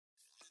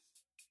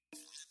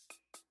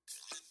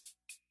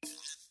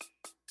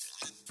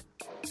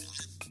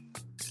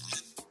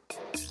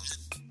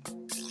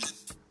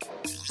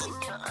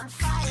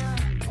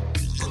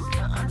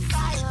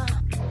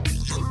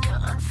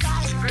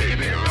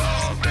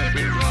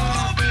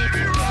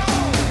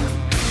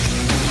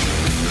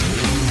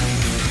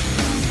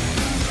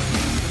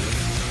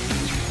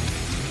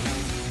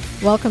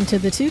Welcome to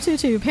the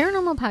 222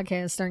 Paranormal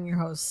Podcast, starring your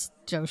host,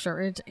 Joe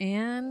Shortridge,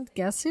 and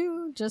guess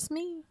who? Just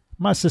me.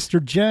 My sister,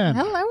 Jen.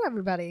 Hello,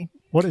 everybody.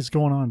 What is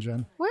going on,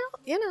 Jen? Well,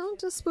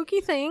 just spooky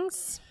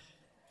things.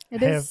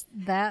 It is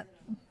that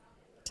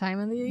time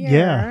of the year.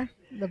 Yeah.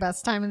 The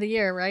best time of the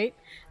year, right?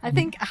 I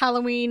think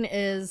Halloween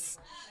is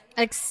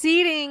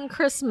exceeding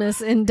Christmas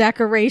in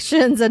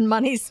decorations and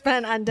money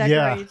spent on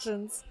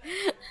decorations.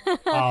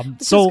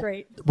 Which is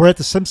great. We're at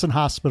the Simpson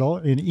Hospital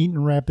in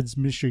Eaton Rapids,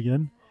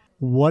 Michigan.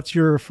 What's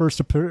your first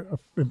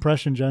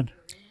impression, Jen?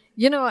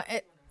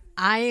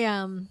 I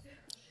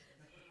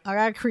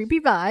got a creepy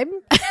vibe.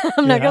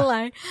 I'm not gonna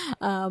lie.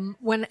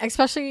 When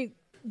especially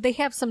they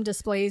have some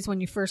displays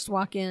when you first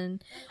walk in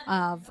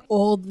of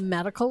old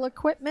medical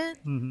equipment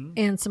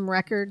and some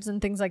records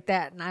and things like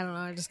that. And I don't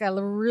know, I just got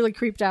really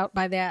creeped out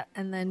by that.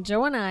 And then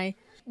Joe and I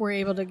were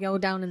able to go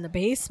down in the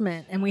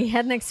basement and we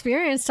had an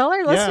experience. Tell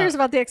our listeners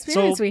about the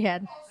experience we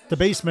had. The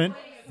basement,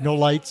 no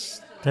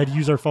lights. Had to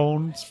use our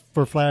phones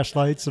for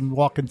flashlights and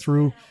walking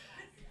through.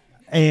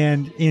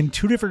 And in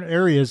two different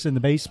areas in the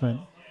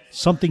basement,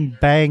 something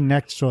banged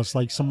next to us,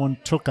 like someone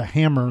took a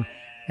hammer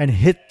and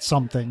hit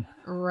something.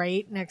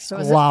 Right next to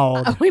us.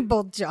 Loud. We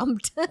both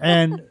jumped.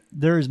 And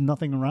there is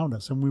nothing around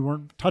us, and we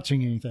weren't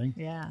touching anything.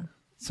 Yeah.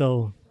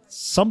 So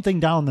something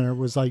down there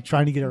was like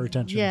trying to get our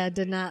attention. Yeah,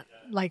 did not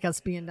like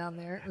us being down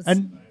there. It was...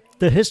 And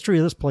the history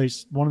of this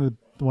place, one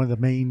of the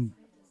main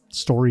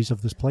stories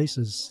of this place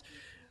is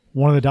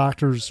one of the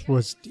doctors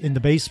was in the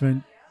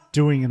basement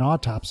doing an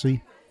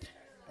autopsy,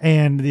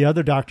 and the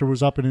other doctor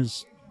was up in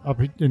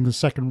the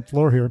second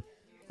floor here,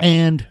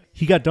 and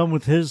he got done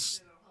with his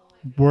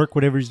work,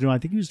 whatever he's doing. I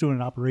think he was doing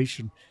an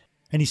operation,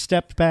 and he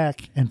stepped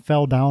back and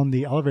fell down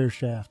the elevator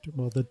shaft.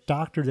 Well, the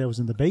doctor that was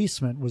in the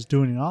basement was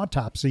doing an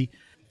autopsy,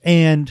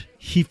 and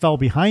he fell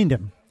behind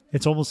him.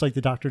 It's almost like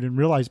the doctor didn't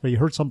realize, but he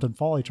heard something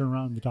fall. He turned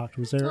around, and the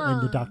doctor was there,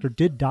 and the doctor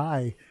did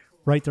die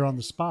right there on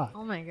the spot.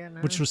 Oh, my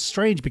goodness. Which was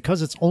strange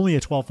because it's only a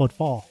 12-foot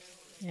fall.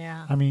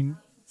 Yeah. I mean,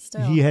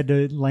 Still. He had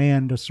to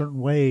land a certain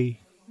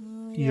way.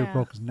 Either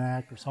broke his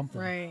neck or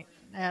something. Right.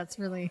 Yeah,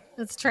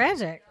 it's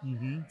tragic.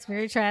 Mm-hmm. It's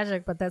very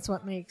tragic, but that's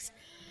what makes,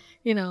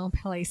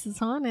 places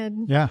haunted.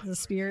 Yeah. The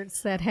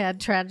spirits that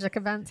had tragic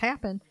events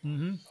happen.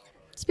 Mm-hmm.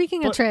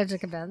 Speaking of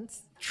tragic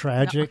events.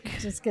 Tragic. No,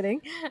 just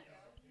kidding.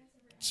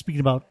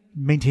 Speaking about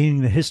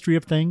maintaining the history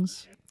of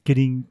things,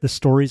 getting the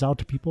stories out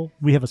to people,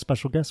 we have a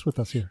special guest with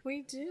us here.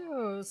 We do.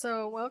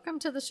 So welcome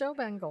to the show,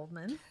 Ben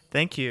Goldman.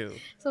 Thank you.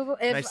 So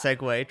nice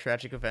segue,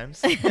 tragic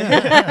events.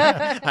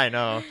 I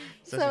know.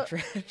 Such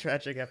a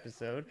tragic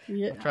episode.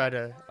 Yeah. I'll try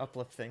to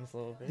uplift things a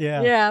little bit.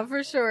 Yeah,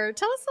 for sure.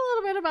 Tell us a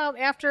little bit about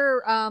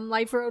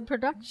Afterlife Road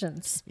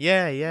Productions.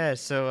 Yeah.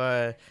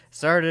 So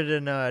started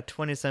in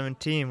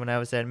 2017 when I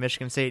was at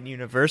Michigan State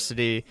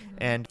University.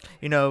 And,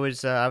 I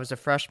was a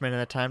freshman at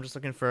the time, just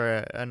looking for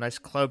a nice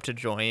club to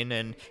join.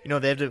 And,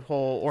 they have the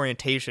whole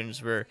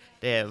orientations where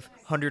they have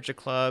hundreds of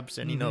clubs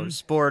and,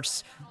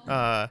 sports,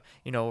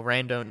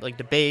 random, like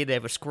debate. They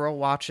have a squirrel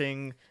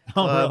watching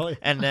club. Really?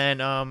 And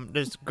then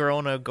this girl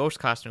in a ghost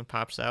costume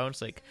pops out. And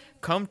it's like,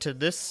 come to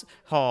this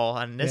hall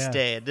on this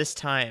day at this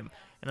time.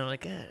 And I'm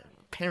like,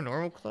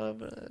 paranormal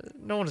club?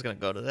 No one's going to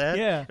go to that.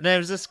 Yeah. And I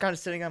was just kind of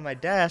sitting on my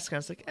desk. And I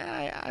was like,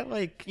 I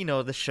like,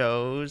 the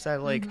shows. I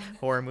like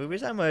horror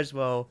movies. I might as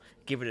well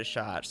give it a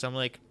shot. So I'm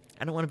like,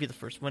 I don't want to be the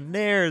first one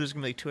there. There's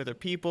going to be like 2 other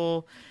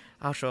people.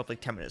 I'll show up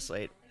like 10 minutes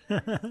late.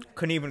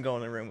 Couldn't even go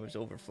in the room. It was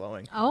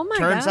overflowing. Oh, my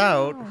Turns gosh.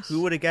 out,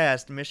 who would have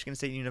guessed, Michigan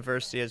State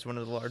University is one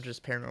of the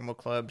largest paranormal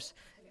clubs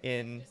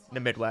in the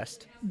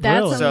Midwest.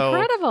 That's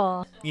Really?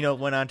 incredible.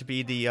 Went on to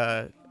be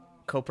the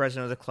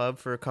co-president of the club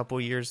for a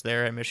couple years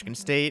there at Michigan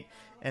State.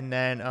 And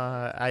then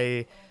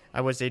I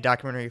was a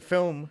documentary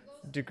film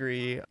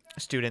degree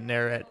student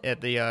there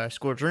at the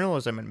School of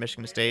Journalism at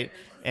Michigan State.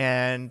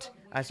 And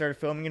I started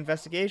filming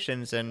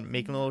investigations and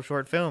making little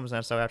short films. And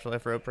that's how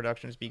Afterlife Road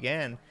Productions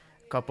began.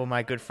 A couple of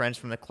my good friends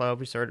from the club,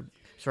 we sort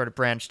of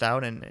branched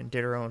out and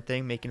did our own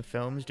thing, making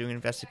films, doing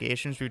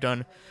investigations. We've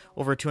done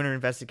over 200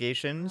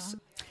 investigations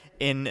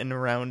in and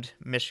around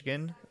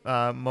Michigan.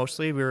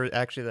 Mostly, we were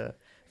actually the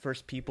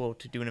first people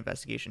to do an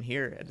investigation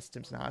here at the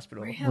Simpson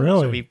Hospital.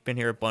 Really? So we've been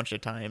here a bunch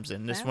of times,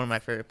 and this is one of my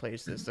favorite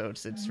places. So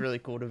it's really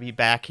cool to be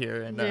back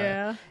here and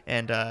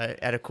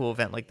at a cool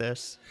event like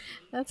this.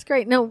 That's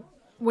great. Now,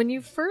 when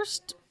you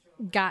first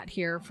got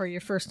here for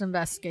your first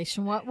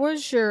investigation, what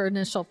was your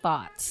initial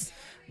thoughts?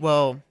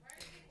 Well,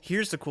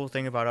 here's the cool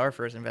thing about our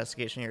first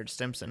investigation here at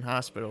Simpson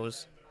Hospital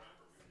is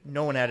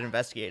no one had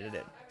investigated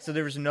it. So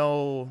there was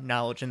no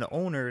knowledge, and the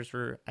owners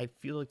I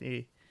feel like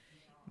they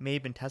may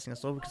have been testing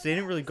us a little because they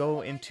didn't really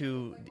go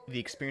into the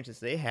experiences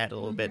they had a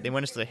little bit. They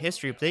went into the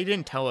history, but they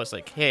didn't tell us,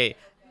 like, hey,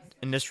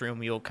 in this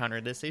room you'll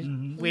encounter this. They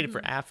waited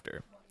for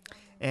after.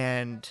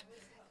 And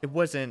it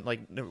wasn't,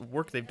 like, the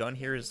work they've done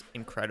here is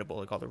incredible,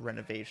 like all the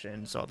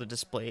renovations, all the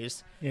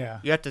displays. Yeah.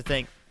 You have to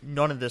think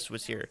none of this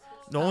was here.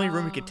 The only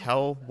room we could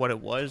tell what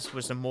it was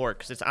the morgue,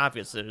 because it's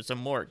obvious that it's a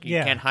morgue.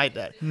 You can't hide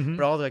that. But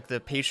all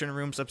the patient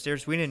rooms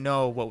upstairs, we didn't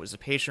know what was the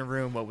patient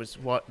room,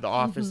 what the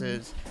office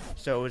is.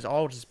 So it was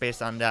all just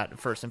based on that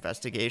first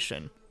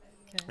investigation.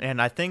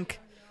 And I think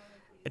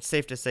it's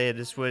safe to say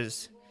this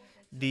was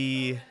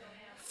the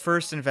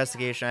first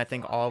investigation. I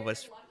think all of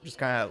us just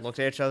kind of looked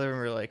at each other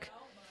and we were like,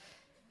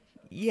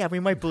 yeah, we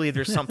might believe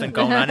there's something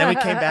going on. And we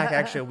came back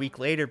actually a week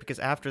later because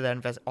after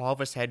that, all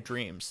of us had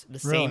dreams, the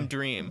same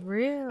dream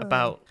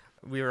about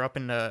we were up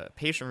in the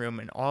patient room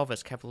and all of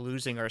us kept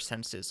losing our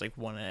senses like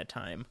one at a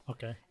time.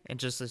 Okay. And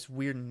just this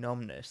weird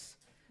numbness.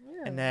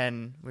 Really? And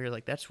then we were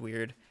like, that's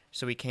weird.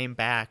 So we came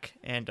back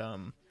and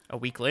a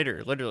week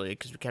later, literally,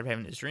 because we kept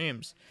having these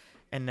dreams.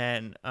 And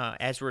then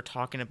as we were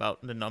talking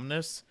about the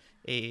numbness,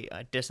 a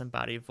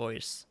disembodied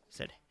voice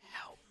said,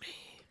 help me.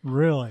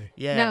 Really?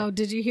 Yeah. Now,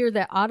 did you hear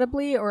that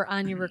audibly or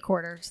on your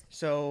recorders?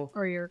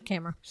 Or your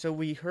camera? So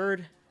we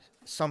heard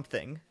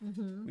something.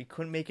 Mm-hmm. We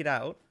couldn't make it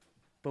out,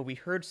 but we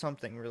heard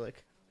something. We're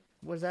like,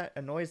 was that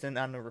a noise? And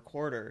on the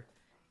recorder,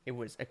 it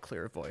was a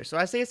clear voice. So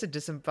I say it's a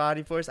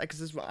disembodied voice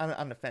because it's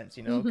on the fence,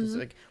 because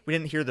like we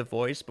didn't hear the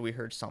voice, but we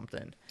heard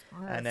something.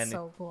 Oh, that's and then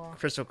so cool.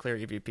 Crystal clear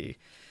EVP.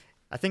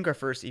 I think our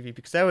first EVP,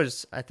 because that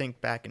was, I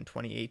think, back in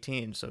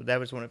 2018. So that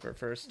was one of our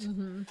first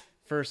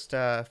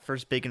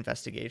big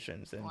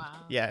investigations. And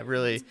yeah,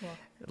 really, cool.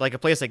 Like a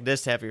place like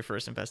this to have your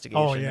first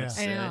investigation. Oh, yeah.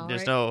 I know,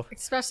 there's right?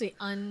 Especially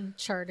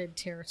uncharted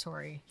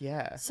territory.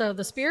 Yeah. So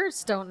the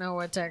spirits don't know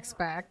what to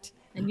expect,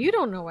 and you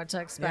don't know what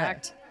to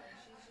expect. Yeah.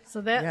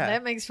 So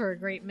that makes for a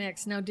great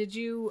mix. Now, did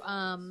you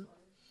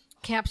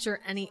capture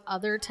any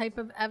other type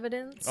of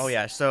evidence? Oh,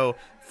 yeah. So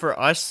for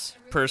us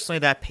personally,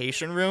 that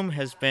patient room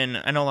has been,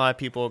 I know a lot of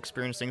people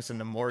experience things in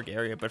the morgue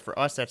area, but for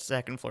us, that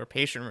second floor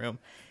patient room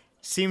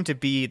seemed to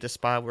be the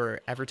spot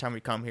where every time we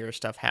come here,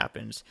 stuff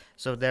happens.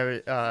 So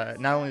there,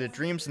 not only the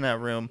dreams in that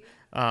room,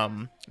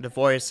 the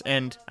voice,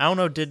 and I don't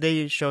know, did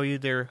they show you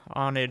their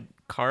haunted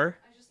car?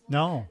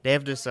 No. They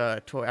have this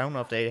toy. I don't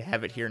know if they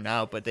have it here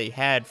now, but they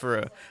had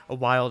for a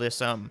while this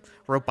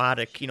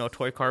robotic,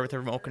 toy car with a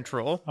remote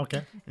control. Okay.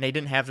 And they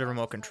didn't have the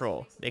remote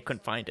control. They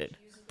couldn't find it.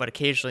 But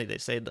occasionally they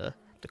say the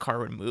car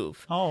would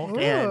move. Oh,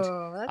 okay. And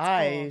that's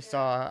I cool.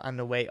 saw on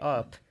the way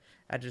up,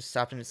 I just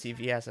stopped into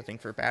CVS, I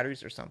think, for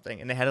batteries or something,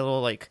 and they had a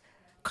little like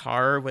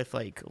car with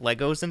like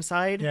Legos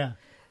inside. Yeah.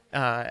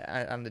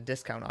 On the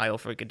discount aisle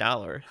for like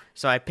 $1.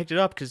 So I picked it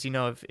up because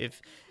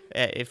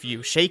if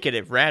you shake it,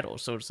 it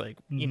rattles. So it's like,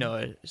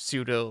 a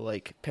pseudo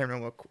like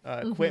paranormal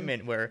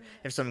equipment where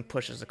if someone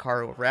pushes the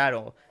car, it will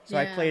rattle. So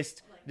I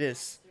placed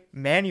this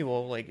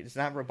manual, like it's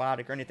not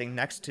robotic or anything,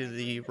 next to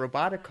the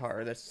robotic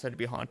car that's said to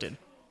be haunted.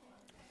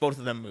 Both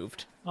of them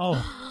moved.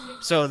 Oh.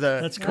 So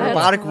the cool.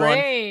 robotic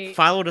one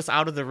followed us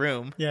out of the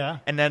room. Yeah.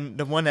 And then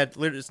the one that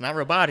literally is not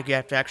robotic, you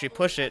have to actually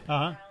push it,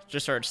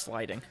 just started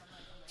sliding.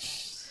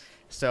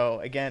 So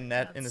again,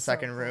 that's in the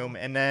second room.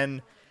 And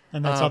then...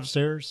 And that's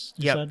upstairs,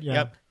 you said? Yeah.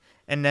 Yep.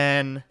 And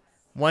then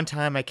one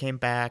time I came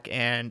back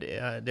and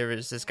there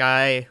was this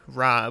guy,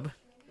 Rob,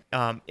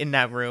 in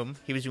that room.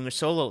 He was doing a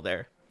solo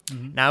there.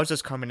 Mm-hmm. Now I was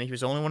just coming in. He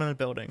was the only one in the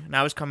building. And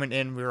I was coming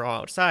in. We were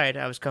all outside.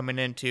 I was coming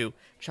in to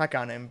check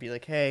on him and be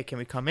like, hey, can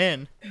we come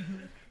in? Mm-hmm.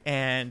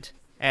 And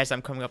as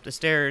I'm coming up the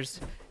stairs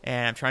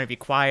and I'm trying to be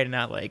quiet and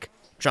not like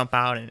jump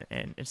out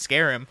and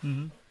scare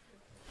him,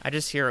 I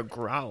just hear a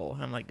growl.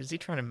 I'm like, is he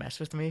trying to mess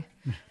with me?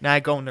 Now I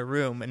go in the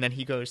room and then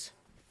he goes,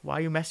 why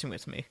are you messing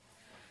with me?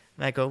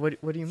 And I go,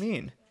 what do you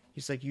mean?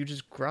 He's like, you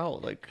just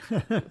growled. Like,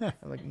 I'm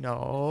like,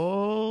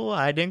 no,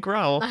 I didn't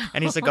growl.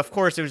 And he's like, of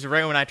course, it was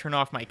right when I turned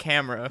off my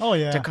camera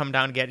to come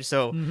down and get you.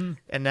 So,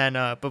 and then,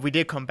 but we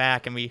did come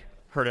back and we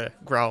heard a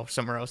growl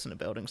somewhere else in the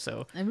building.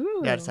 So,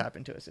 yeah, it's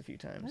happened to us a few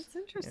times. That's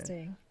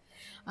interesting.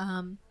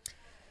 Yeah.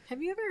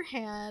 Have you ever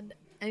had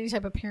any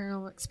type of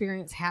paranormal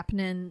experience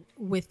happening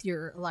with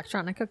your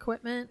electronic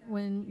equipment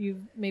when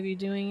you maybe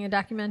doing a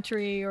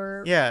documentary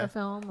or a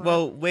film? Or...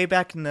 Well, way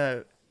back in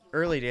the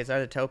early days, I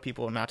had to tell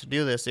people not to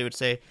do this. They would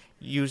say,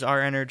 use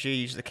our energy,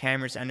 use the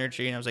camera's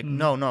energy. And I was like,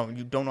 no,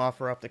 you don't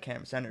offer up the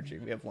camera's energy.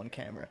 We have one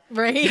camera.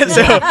 Right.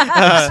 So,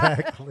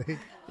 exactly.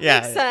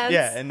 Yeah. Makes sense.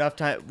 Yeah. Enough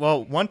time.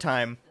 Well, one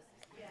time,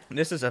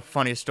 this is a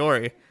funny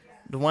story.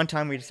 The one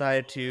time we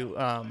decided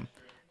to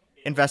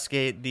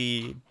investigate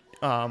the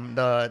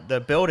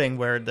building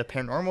where the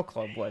paranormal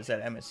club was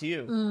at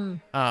MSU.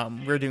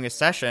 We were doing a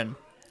session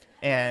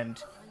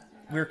and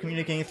we were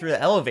communicating through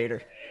the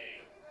elevator.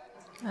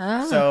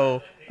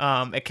 So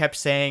it kept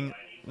saying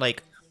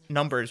like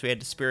numbers. We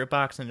had the spirit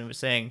box and it was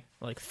saying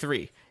like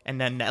 3,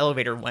 and then the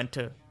elevator went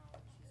to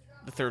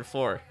the 3rd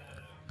floor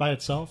by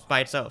itself.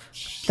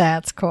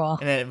 That's cool.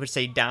 And then it would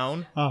say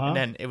down, and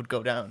then it would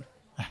go down.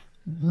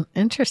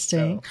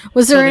 Interesting. So,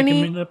 was there they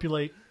any? can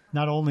manipulate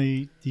not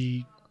only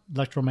the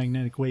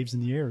electromagnetic waves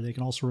in the air, they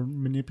can also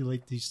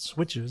manipulate these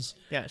switches,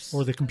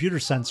 or the computer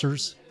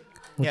sensors,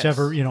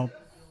 whichever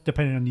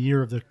depending on the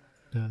year of the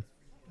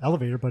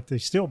elevator, but they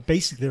still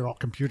basically they're all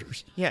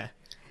computers. Yeah.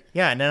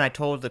 And then I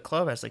told the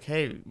club, I was like,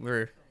 hey,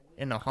 we're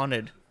in a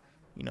haunted,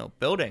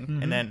 building.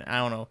 And then I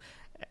don't know,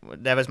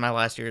 That was my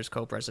last year as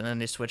co-president,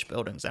 and they switched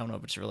buildings. I don't know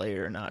if it's related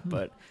or not,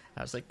 but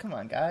I was like, come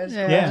on, guys.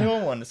 Yeah. Go to the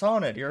old one. It's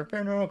on it. You're a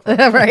paranormal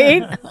club.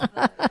 Right?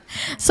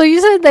 So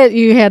you said that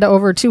you had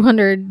over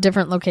 200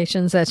 different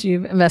locations that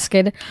you've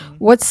investigated.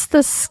 What's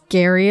the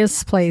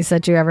scariest place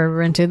that you ever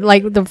been to?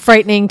 Like the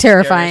frightening,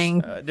 terrifying.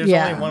 There's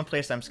only one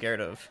place I'm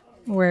scared of.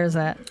 Where is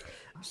that?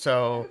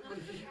 So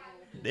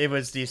it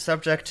was the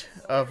subject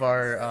of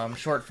our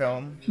short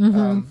film.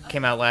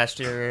 Came out last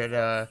year.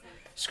 It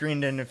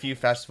screened in a few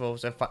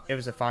festivals. It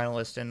was a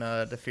finalist in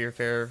the Fear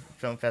Fair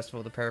Film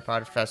Festival, the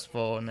Parapod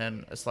Festival, and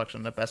then a selection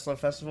of the Best Love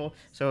Festival.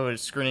 So it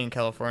was screening in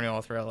California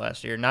all throughout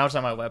last year. Now it's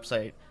on my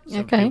website,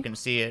 so people can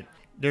see it.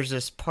 There's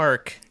this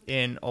park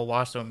in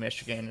Owasso,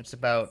 Michigan. It's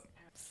about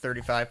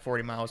 35,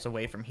 40 miles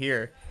away from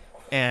here.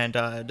 And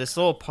this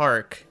little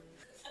park,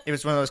 it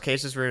was one of those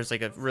cases where it was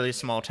like a really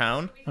small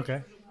town.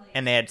 Okay.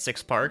 And they had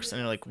 6 parks,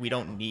 and they're like, we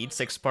don't need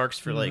 6 parks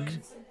for like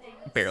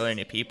barely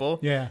any people.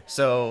 Yeah.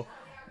 So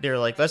they're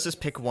like, let's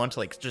just pick one to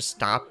like just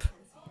stop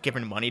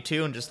giving money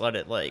to and just let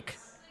it like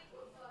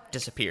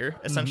disappear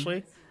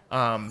essentially.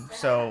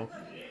 So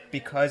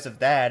because of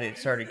that, it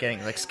started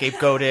getting like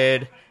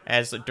scapegoated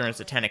as like, during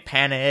Satanic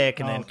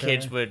Panic, and then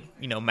kids would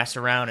mess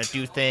around and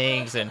do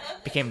things, and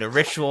became the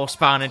ritual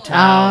spawn in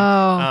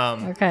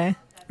town. Okay.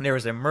 There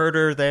was a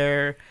murder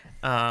there,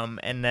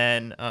 and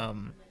then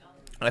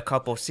a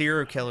couple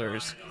serial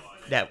killers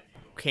that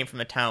came from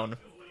the town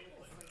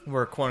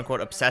were quote unquote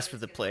obsessed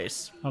with the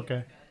place.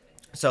 Okay.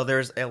 So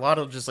there's a lot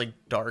of just like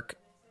dark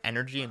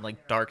energy and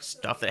like dark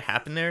stuff that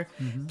happened there.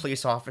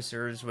 Police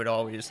officers would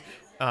always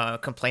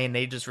complain.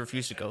 They just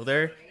refused to go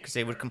there because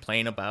they would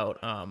complain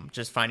about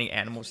just finding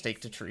animals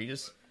staked to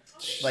trees,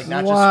 like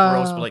not just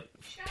squirrels but like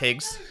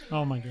pigs.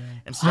 Oh my god.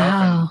 And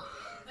stuff.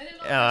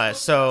 And,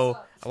 so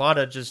a lot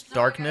of just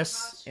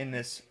darkness in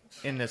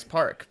this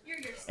park,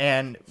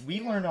 and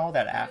we learned all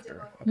that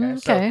after. Okay.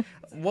 So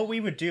what we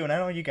would do, and I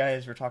know you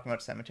guys were talking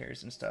about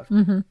cemeteries and stuff.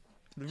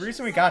 The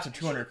reason we got to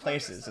 200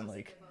 places in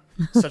like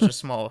such a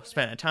small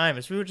span of time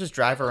is we would just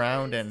drive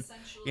around, and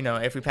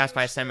if we passed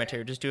by a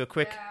cemetery, just do a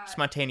quick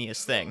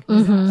spontaneous thing.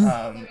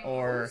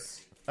 Or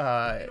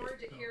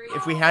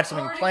if we had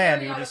something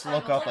planned, we would just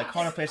look up like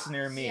haunted places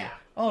near me.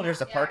 Oh, there's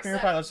a park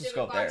nearby, let's just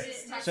go there.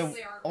 So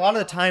a lot of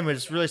the time it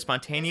was really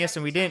spontaneous,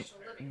 and we didn't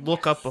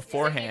look up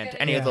beforehand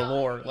any of the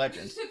lore or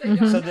legends.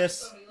 So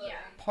this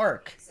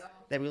park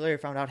that we later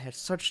found out had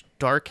such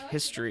dark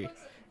history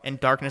and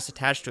darkness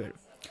attached to it.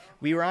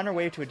 We were on our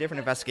way to a different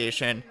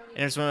investigation, and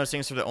it was one of those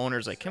things for the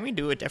owners, like, can we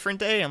do a different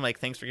day? I'm like,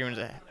 thanks for giving us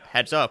a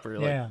heads up. We're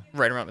like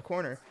right around the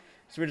corner.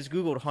 So we just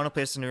Googled haunted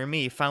places near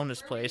me, found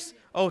this place.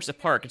 Oh, it's a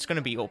park. It's going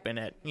to be open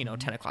at, 10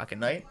 o'clock at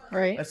night.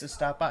 Right. Let's just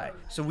stop by.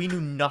 So we knew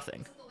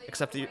nothing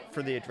except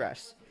for the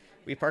address.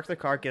 We parked the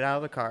car, get out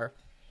of the car,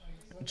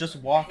 just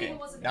walking,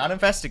 not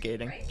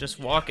investigating, just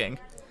walking.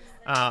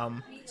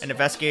 An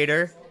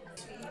investigator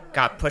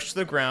got pushed to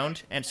the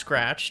ground and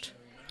scratched.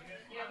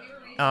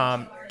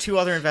 2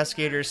 other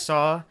investigators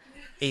saw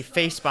a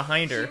face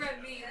behind her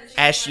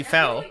as she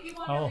fell.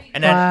 Oh.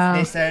 And then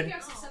they said,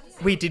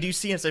 wait, did you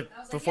see? And said,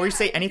 before you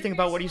say anything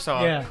about what you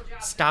saw,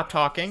 stop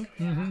talking.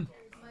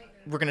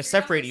 We're going to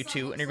separate you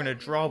two, and you're going to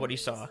draw what you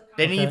saw.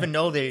 They didn't even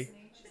know the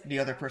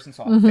other person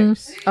saw a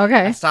face.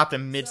 Okay. I stopped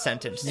them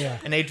mid-sentence. Yeah.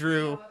 And they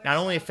drew not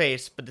only a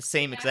face, but the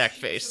same exact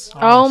face.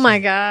 Oh my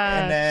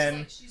god. And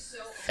then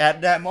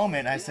at that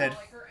moment, I said,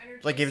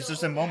 like, it was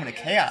just a moment of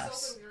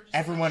chaos.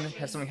 Everyone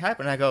had something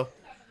happen. And I go,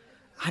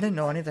 I didn't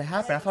know anything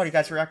happened. I thought you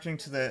guys were reacting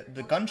to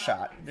the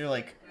gunshot. They're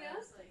like,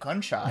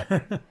 gunshot?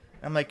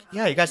 I'm like,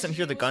 yeah, you guys didn't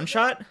hear the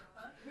gunshot?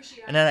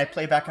 And then I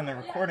play back on the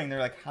recording. They're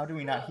like, how do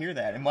we not hear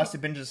that? It must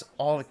have been just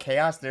all the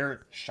chaos,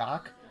 their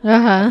shock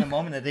at the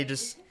moment that they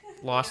just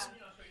lost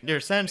their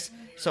sense.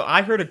 So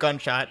I heard a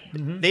gunshot.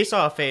 They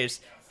saw a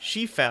face.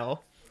 She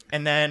fell.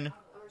 And then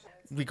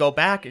we go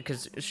back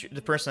because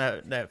the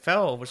person that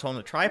fell was holding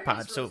the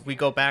tripod. So we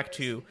go back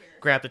to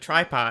grab the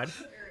tripod.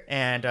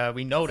 And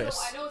we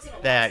noticed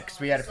that, because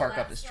we had to park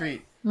up the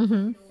street,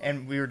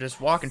 and we were just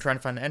walking, trying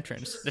to find the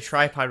entrance. The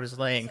tripod was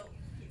laying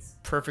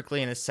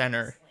perfectly in the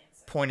center,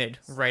 pointed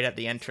right at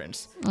the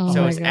entrance.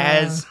 So it's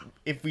as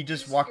if we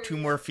just walked 2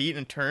 more feet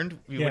and turned,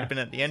 we would have been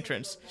at the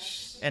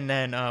entrance. And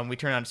then we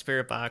turned on the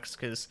spirit box,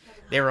 because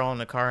they were all in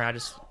the car.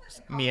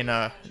 Me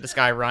and this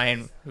guy,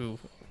 Ryan, who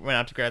went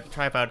out to grab the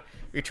tripod,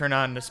 we turned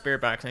on the spirit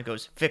box, and it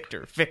goes,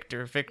 Victor,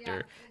 Victor,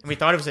 Victor. And we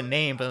thought it was a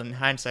name, but in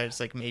hindsight, it's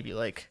like maybe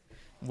like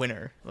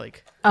winner,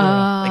 like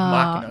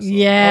mocking us.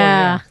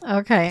 Yeah.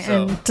 Okay.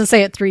 So, and to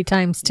say it 3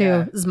 times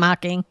too is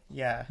mocking.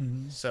 Yeah.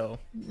 So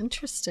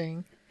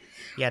interesting.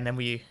 Yeah, and then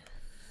we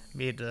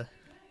made the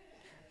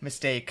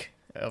mistake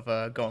of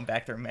going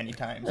back there many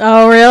times.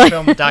 Oh, really?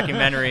 Film a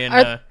documentary,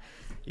 and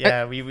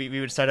we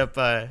would set up.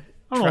 I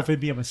don't know if it'd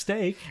be a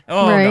mistake.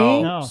 Oh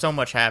right? no, so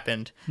much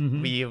happened.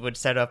 We would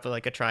set up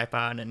like a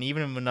tripod, and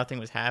even when nothing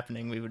was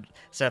happening, we would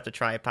set up the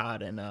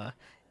tripod, and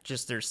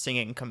just there's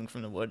singing coming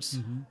from the woods.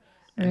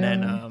 And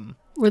then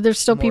were there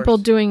still people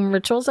doing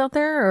rituals out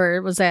there,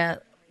 or was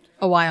that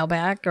a while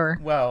back? Or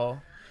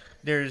well,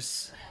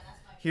 here's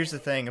the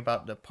thing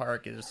about the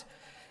park is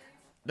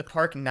the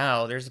park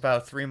now, there's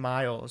about 3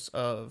 miles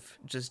of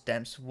just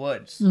dense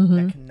woods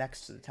that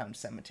connects to the town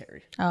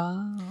cemetery.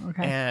 Oh,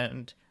 okay.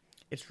 And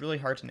it's really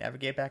hard to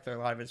navigate back there. A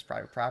lot of it's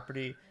private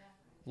property.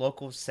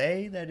 Locals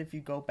say that if you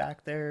go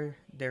back there,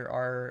 there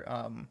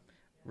are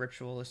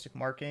ritualistic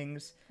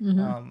markings.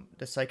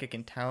 The psychic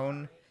in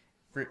town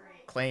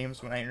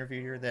claims when I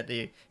interviewed her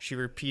that she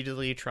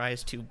repeatedly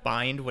tries to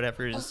bind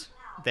whatever is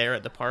there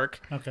at the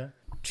park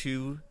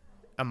to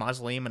a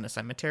mausoleum in a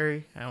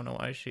cemetery. I don't know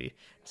why she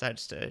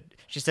decides to.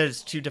 She said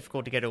it's too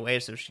difficult to get away,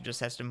 so she just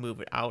has to move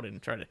it out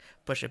and try to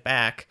push it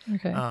back.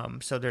 Okay.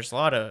 So there's a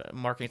lot of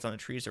markings on the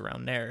trees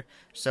around there.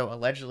 So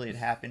allegedly it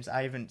happens.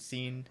 I haven't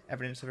seen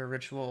evidence of a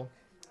ritual.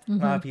 A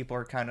lot of people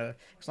are because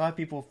a lot of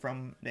people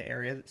from the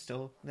area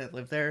that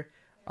live there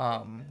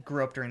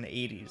grew up during the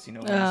 80s, when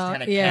it was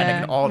kind of panic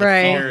and all the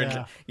fear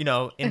and,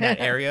 in that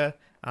area.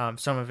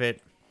 Some of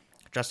it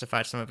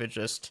justified, some of it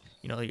just,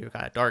 you've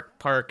got a dark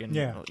park and,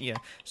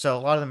 so a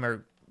lot of them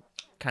are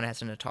kind of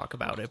hesitant to talk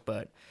about it,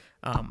 but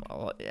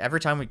every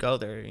time we go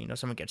there,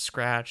 someone gets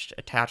scratched,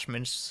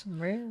 attachments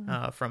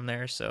from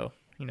there, so...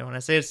 when I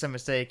say it's a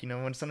mistake,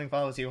 when something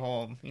follows you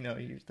home, you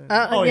you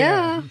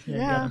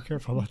gotta be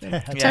careful about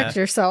that. Protect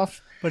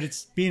yourself. But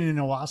it's being in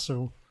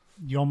Owasso,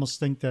 you almost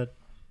think that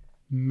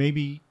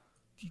maybe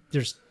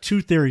there's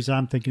two theories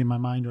I'm thinking in my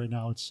mind right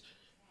now. It's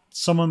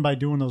someone by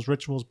doing those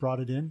rituals brought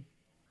it in,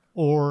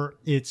 or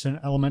it's an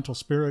elemental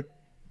spirit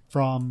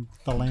from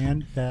the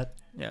land that,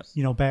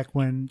 back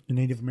when the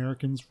Native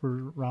Americans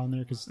were around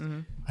there. Because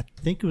I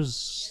think it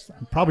was,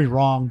 I'm probably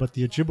wrong, but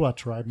the Ojibwa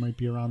tribe might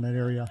be around that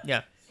area.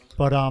 Yeah.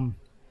 But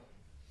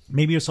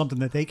maybe it's something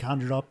that they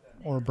conjured up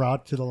or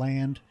brought to the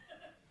land,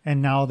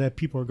 and now that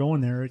people are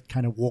going there, it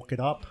kind of woke it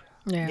up.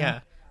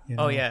 Yeah.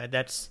 Oh yeah,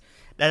 that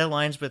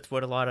aligns with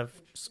what a lot of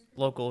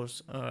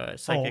locals,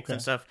 psychics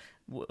and stuff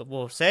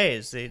will say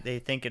is they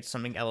think it's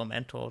something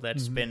elemental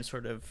that's been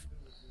sort of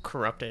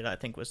corrupted. I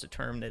think was the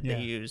term that they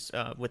use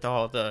with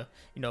all the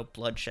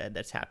bloodshed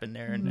that's happened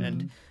there,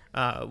 and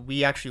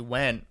we actually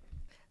went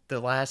the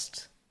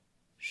last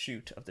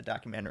shoot of the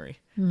documentary.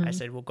 I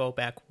said we'll go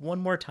back one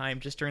more time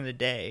just during the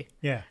day.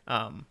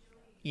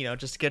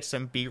 Just to get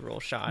some B-roll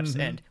shots,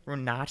 and we're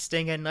not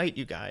staying at night,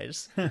 you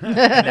guys. And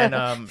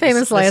then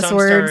famous the last sun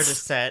words. started to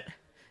set,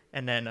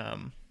 and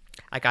then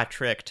I got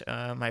tricked.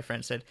 My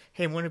friend said,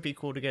 "Hey, wouldn't it be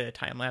cool to get a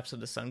time lapse of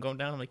the sun going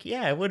down?" I'm like,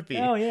 "Yeah, it would be."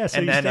 Oh yeah, so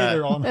and you then, stay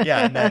there all night.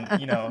 Yeah, and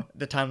then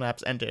the time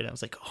lapse ended. I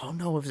was like, "Oh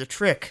no, it was a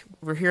trick.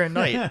 We're here at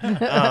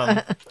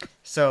night."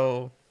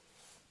 So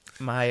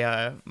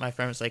my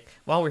friend was like,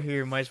 "While we're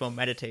here, we might as well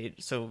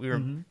meditate." So we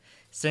were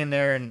sitting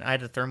there, and I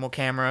had a thermal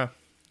camera,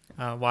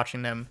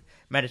 watching them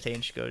meditate,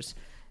 and she goes,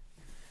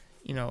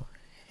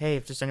 "Hey,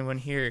 if there's anyone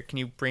here, can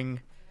you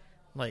bring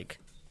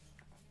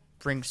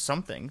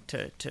something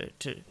to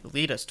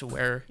lead us to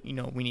where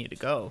we need to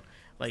go,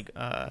 like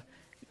a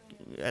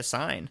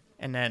sign?"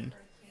 And then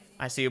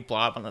I see a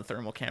blob on the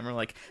thermal camera,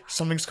 like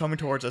something's coming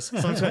towards us.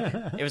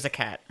 It was a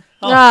cat.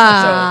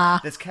 So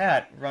this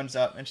cat runs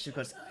up and she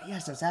goes,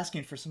 "Yes, I was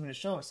asking for something to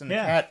show us." And the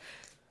cat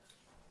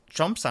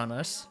jumps on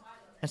us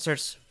and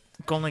starts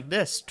going like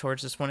this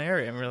towards this one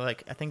area, and we're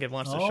like, I think it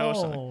wants to show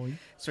us something.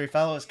 So we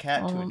follow his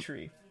cat to a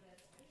tree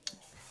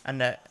on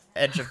the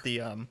edge of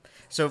the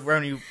so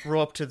when you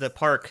roll up to the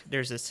park,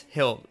 there's this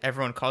hill.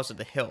 Everyone calls it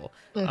the hill.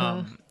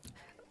 A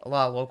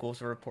lot of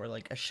locals will report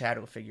like a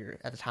shadow figure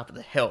at the top of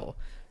the hill,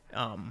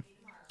 and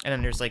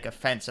then there's like a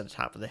fence at the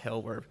top of the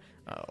hill where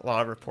a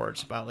lot of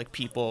reports about like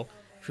people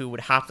who would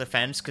hop the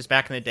fence, because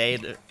back in the day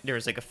there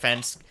was like a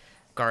fence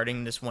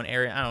guarding this one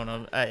area. I don't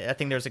know. I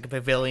think there was like a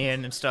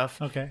pavilion and stuff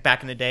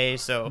back in the day.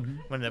 So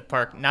when the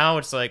park, now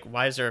it's like,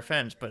 why is there a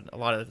fence? But a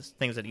lot of the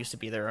things that used to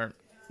be there aren't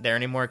there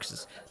anymore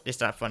because they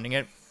stopped funding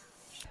it.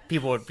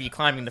 People would be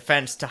climbing the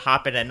fence to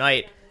hop it at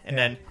night and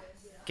then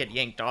get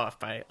yanked off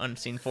by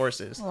unseen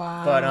forces.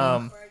 Wow. But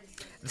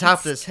the top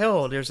of this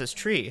hill, there's this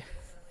tree.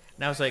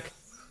 And I was like,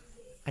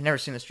 I'd never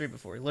seen this tree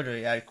before.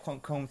 Literally, I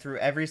combed through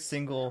every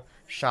single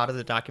shot of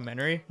the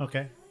documentary.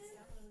 Okay.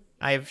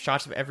 I have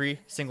shots of every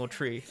single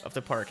tree of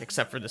the park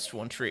except for this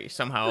one tree.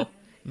 Somehow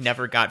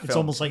never got filmed. It's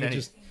almost like it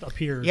just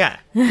appeared. Yeah.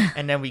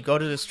 And then we go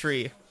to this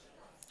tree,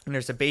 and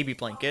there's a baby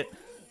blanket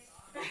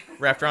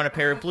wrapped around a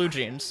pair of blue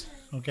jeans.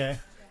 Okay.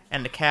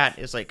 And the cat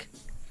is, like,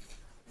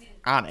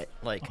 on it.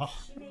 Like,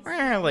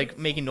 like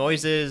making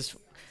noises.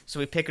 So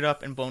we pick it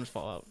up, and bones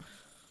fall out.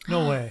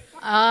 No way.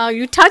 Oh,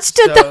 you touched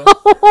it,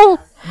 though.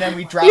 Then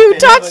we dropped You it.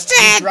 touched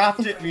it. We dropped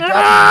it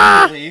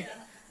immediately.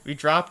 We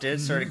dropped it,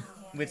 started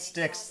with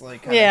sticks,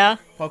 like,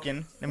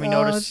 poking. And we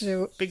noticed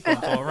big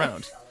bones all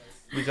around.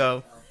 We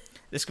go,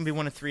 this can be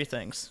one of three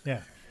things.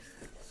 Yeah.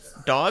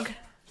 Dog,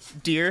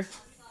 deer,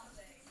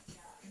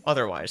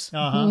 otherwise.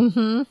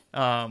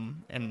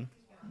 And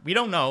we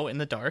don't know in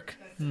the dark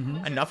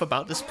enough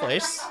about this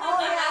place,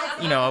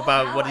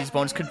 about what these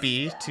bones could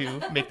be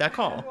to make that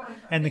call.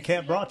 And the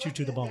cat brought you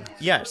to the bones.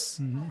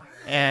 Yes.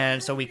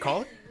 And so we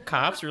call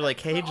cops. We're like,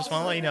 hey, just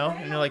want to let you know.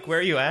 And they're like, where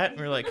are you at? And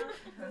we're like,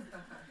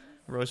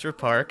 Rosewood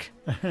Park.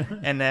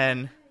 And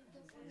then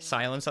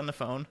silence on the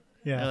phone.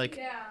 Yeah. They're like,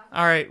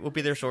 all right, we'll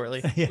be there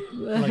shortly. Yeah.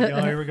 Like,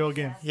 oh, here we go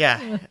again.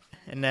 Yeah.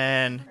 And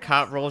then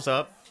cop rolls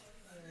up.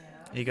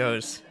 He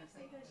goes,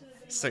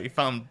 so you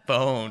found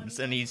bones,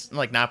 and he's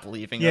like not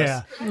believing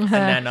us. And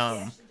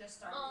then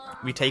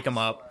we take him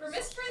up,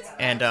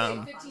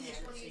 and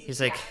he's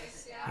like,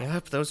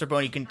 yep, those are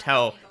bones. You can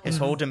tell his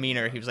whole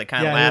demeanor. He was like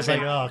kind of laughing.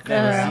 He was like, oh, and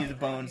crap. we see the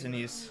bones, and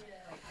he's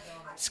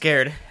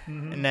scared.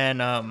 And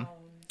then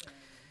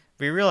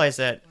we realized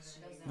that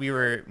we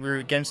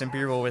were getting some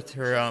B-roll with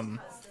her.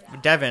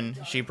 Devin,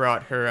 she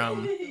brought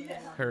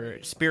her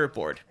spirit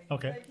board.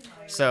 Okay.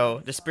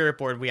 So the spirit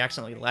board, we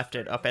accidentally left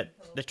it up at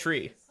the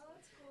tree,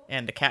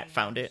 and the cat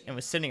found it and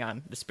was sitting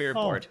on the spirit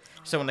board.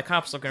 So when the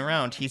cop's looking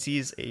around, he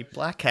sees a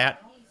black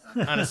cat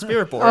on a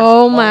spirit board.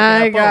 Oh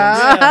my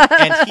god!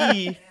 And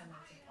he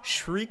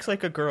shrieks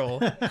like a girl.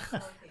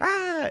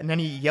 And then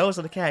he yells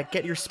at the cat,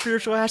 "Get your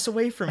spiritual ass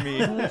away from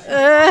me!" And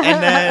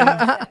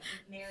then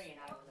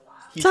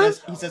he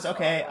says,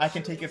 "Okay, I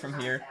can take it from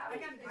here."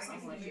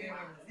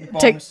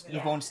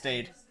 The bones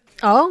stayed.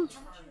 Oh,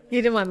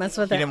 you didn't want to mess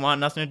with it. He didn't want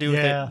nothing to do with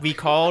it. We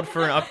called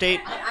for an update.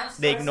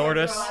 They ignored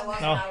us.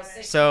 Oh.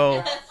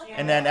 So,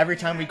 and then every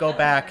time we go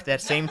back,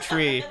 that same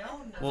tree,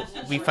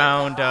 we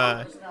found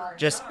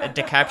just a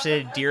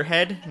decapitated deer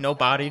head. No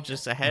body,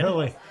 just a head.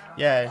 Really?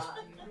 Yeah.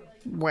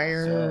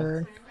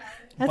 Where?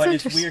 That's But it's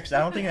interesting. weird because I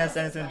don't think it has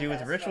anything to do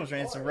with rituals or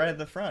anything. It's right at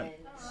the front.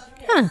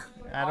 Huh.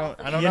 I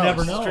don't You know.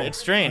 never know. It's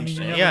strange.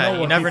 I mean, You never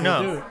what people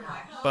know. do.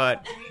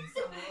 But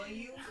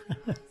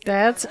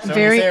That's so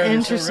very there's still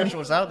interesting.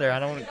 rituals out there. I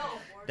don't.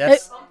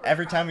 That's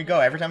every time we go.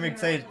 Every time we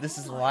say this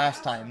is the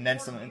last time, and then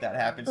something like that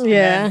happens. And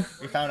Yeah. then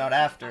we found out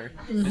after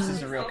this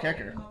is a real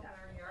kicker.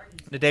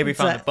 The day we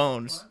found the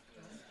bones,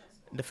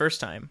 the first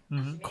time,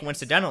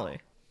 coincidentally,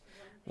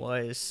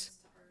 was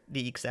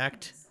the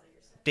exact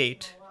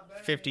date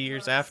 50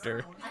 years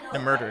after the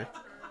murder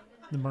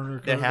The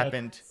murder that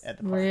happened at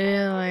the park.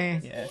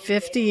 Really? Yeah.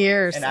 50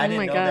 years. And Oh I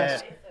my didn't know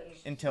gosh. that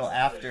until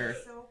after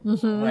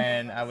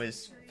when I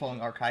was pulling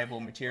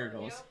archival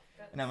materials.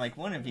 And I'm like,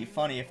 wouldn't it be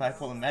funny if I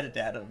pull a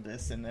metadata of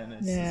this and then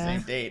it's the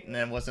same date? And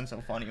then it wasn't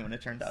so funny when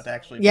it turned out to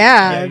actually be.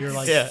 Yeah. You're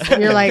like,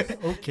 You're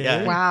like, okay.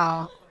 Yeah.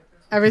 wow.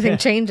 Everything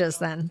changes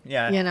then.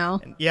 Yeah. You know?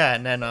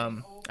 And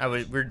then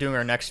we were doing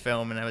our next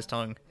film, and I was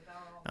telling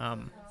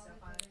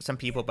some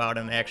people about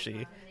it, and they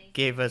actually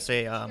gave us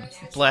a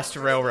blessed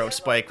railroad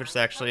spike, which is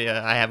actually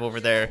I have over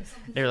there.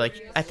 They were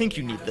like, I think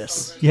you need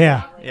this.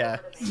 Yeah. Yeah.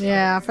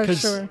 Yeah, for 'Cause-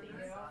 sure.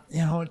 You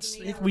know,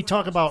 we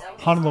talk about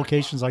haunted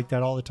locations like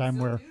that all the time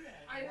where,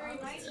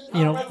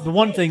 you know, the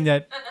one thing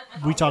that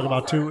we talk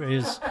about too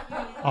is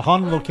a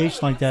haunted location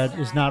like that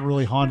is not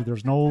really haunted.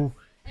 There's no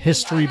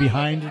history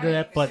behind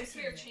it, but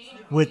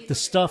with the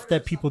stuff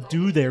that people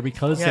do there,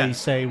 because they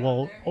say,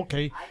 well,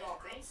 okay,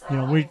 you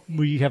know,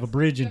 we have a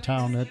bridge in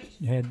town that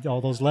had all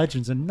those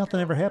legends and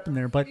nothing ever happened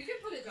there. But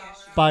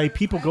by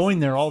people going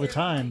there all the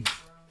time,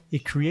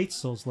 it creates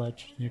those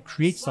legends. It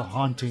creates the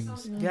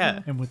hauntings.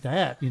 Yeah. And with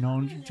that, you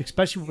know,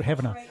 especially with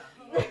having a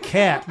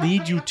cat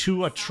lead you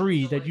to a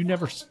tree that you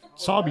never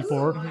saw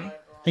before,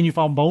 and you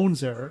found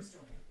bones there.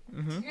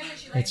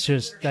 It's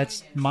just,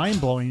 that's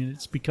mind-blowing.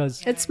 It's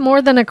because... It's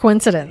more than a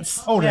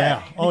coincidence. Oh,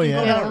 yeah. Oh, You can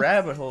go yeah. down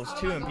rabbit holes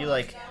too and be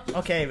like,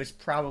 okay, it was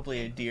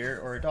probably a deer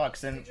or a dog.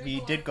 'Cause then we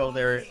did go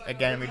there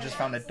again, and we just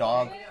found a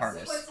dog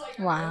harness.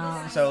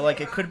 Wow. So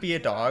like, it could be a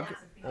dog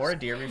or a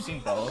deer. We've seen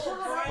both.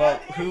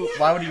 But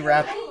why would you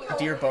wrap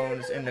deer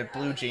bones in the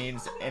blue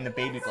jeans and the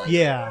baby blanket?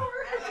 Yeah.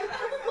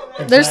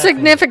 There's Exactly.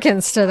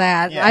 significance to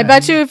that. Yeah. I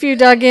bet you if you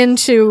dug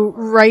into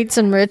rites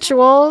and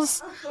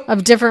rituals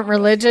of different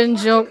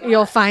religions,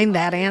 you'll find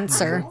that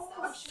answer.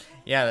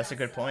 Yeah, that's a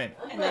good point.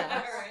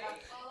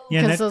 Yeah,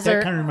 and 'Cause that those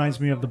are- kind of reminds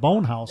me of the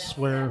Bone House,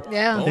 where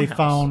Yeah. they Bone House.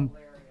 found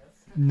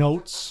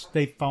notes,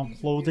 they found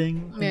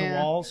clothing in the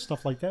Yeah. walls,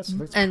 stuff like that. So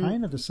that's And,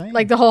 kind of the same.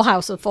 Like the whole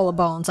house was full of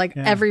bones. Like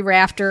Yeah. every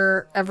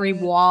rafter, every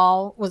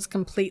wall was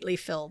completely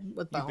filled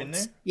with bones. You've been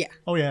there? Yeah.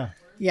 Oh, yeah.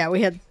 Yeah,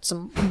 we had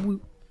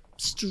some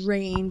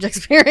strange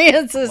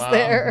experiences Wow.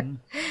 there.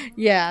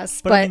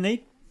 Yes, But I mean,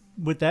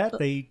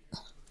 they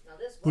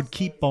would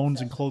keep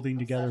bones and clothing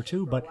together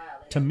too. But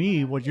to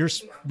me, what you're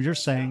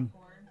saying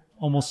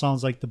almost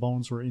sounds like the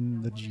bones were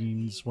in the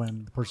jeans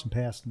when the person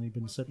passed, and they've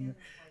been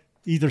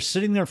either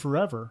sitting there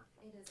forever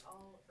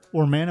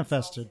or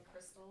manifested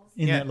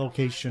in Yeah. that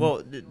location.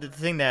 Well, the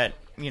thing that,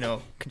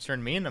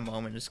 concerned me in the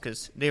moment is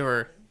because they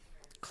were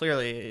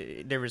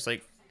clearly, there was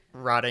like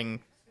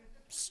rotting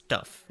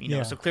stuff,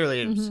 Yeah. so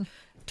clearly it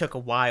took a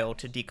while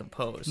to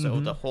decompose. So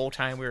the whole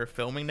time we were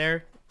filming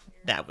there,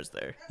 that was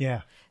there.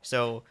 yeah,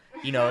 So,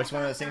 it's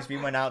one of those things. We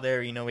went out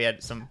there, we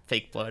had some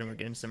fake blood and we're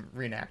getting some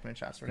reenactment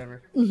shots or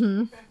whatever.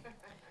 Mm-hmm.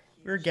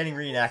 We were getting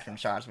reenactment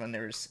shots when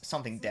there was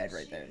something dead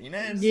right there,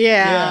 It's-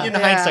 Yeah. In the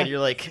hindsight, you're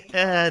like,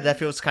 that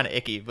feels kind of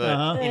icky,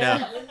 but,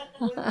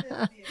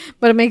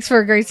 but it makes for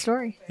a great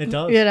story. it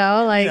does.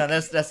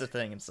 that's the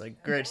thing. It's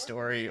like great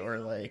story, or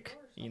like,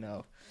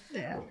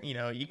 Yeah.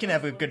 you can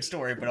have a good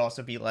story, but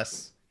also be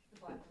less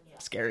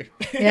scary.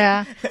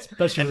 Yeah.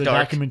 Especially and the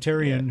dark.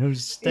 documentarian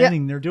who's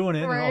standing there doing it,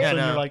 and all of a Right. sudden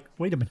I know. you're like,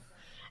 wait a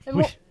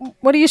minute.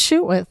 What do you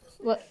shoot with?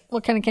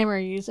 What kind of camera are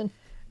you using?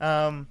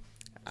 So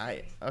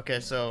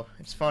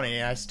it's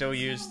funny. I still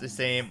use the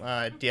same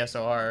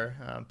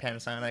DSLR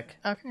Panasonic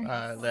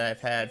that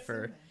I've had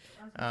for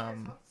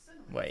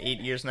 8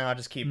 years now. I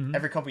just keep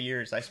every couple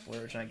years I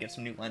splurge and I get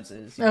some new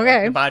lenses.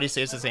 Okay. The body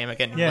stays the same. I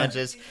get new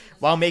lenses.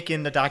 While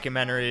making the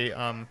documentary,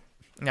 I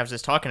was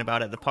just talking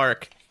about it at the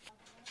park.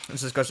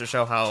 This just goes to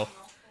show how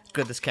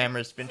good this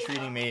camera's been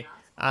treating me.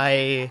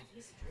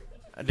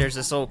 There's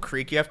this little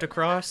creek you have to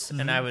cross,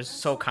 and I was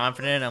so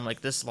confident. I'm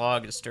like, this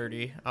log is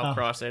sturdy. I'll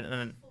cross it,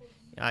 and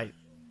then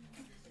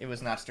it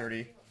was not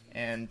sturdy,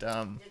 and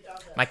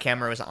my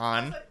camera was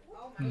on,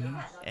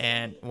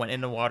 and went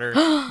in the water,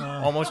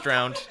 almost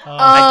drowned.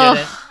 I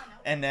didn't,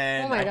 and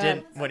then I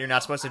did what you're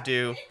not supposed to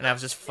do, and I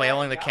was just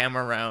flailing the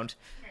camera around,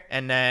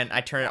 and then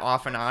I turned it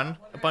off and on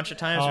a bunch of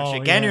times,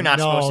 which again you're not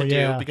supposed to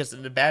do because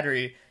the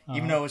battery,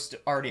 even though it's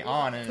already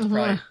on, and it's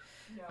probably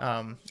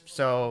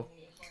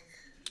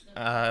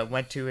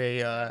went to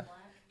a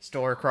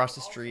store across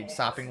the street,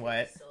 sopping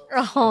wet.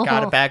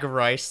 Got a bag of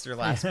rice, their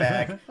last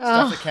bag.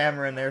 Stuffed the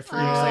camera in there. 3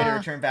 weeks later,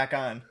 it turned back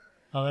on.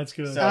 Oh, that's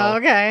good. So,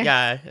 okay.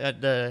 Yeah,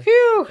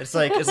 it's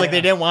like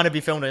they didn't want to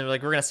be filmed. They're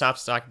like, we're gonna stop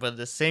stock, but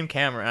the same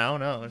camera. I don't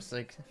know. It's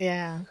like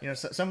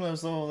some of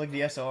those little like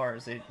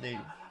DSLRs, they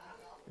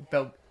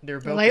were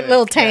built like good.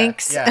 Little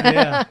tanks.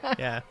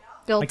 Yeah.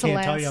 Built I to can't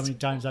last. tell you how many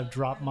times I've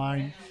dropped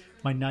my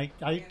Nike.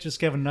 I just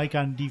have a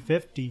Nikon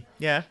D50.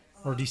 Yeah.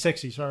 Or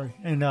D60, sorry.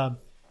 And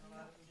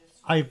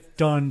I've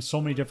done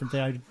so many different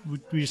things.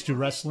 We used to do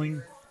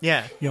wrestling.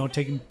 Yeah.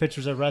 Taking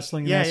pictures of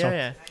wrestling.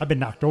 Yeah. I've been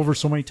knocked over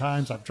so many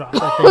times. I've dropped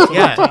that thing so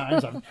many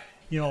times.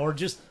 Or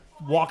just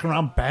walking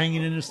around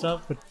banging into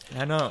stuff. But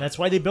I know. that's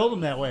why they build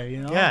them that way,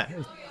 Yeah.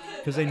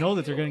 Because they know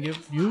that they're going to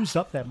get used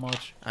up that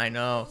much. I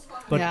know.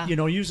 But,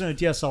 using a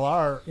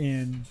DSLR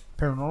in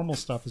paranormal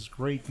stuff is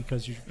great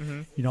because,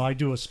 I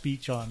do a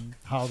speech on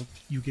how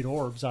you get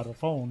orbs out of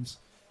phones.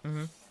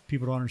 Mm-hmm.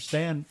 People don't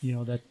understand,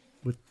 that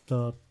with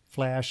the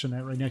flash and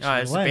that right next to the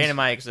lens. It's the bane of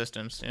my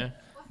existence, yeah.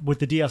 With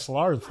the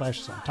DSLR, the flash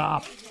is on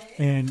top.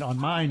 And on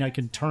mine, I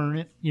can turn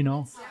it,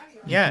 Yeah.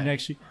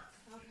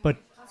 But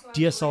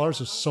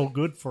DSLRs are so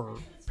good for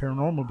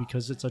paranormal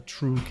because it's a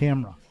true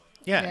camera.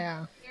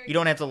 Yeah. You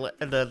don't have the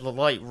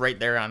light right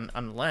there on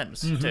the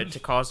lens to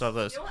cause all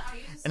those.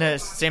 And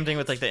it's the same thing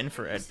with like the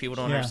infrared. People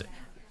don't understand.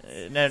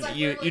 And then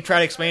you try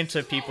to explain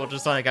to people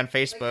just like on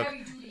Facebook,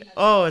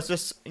 oh, it's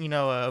just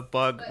a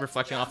bug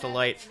reflecting off the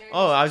light.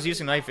 Oh, I was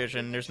using night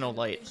vision. There's no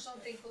light.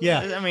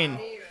 Yeah. I mean,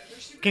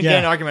 you can get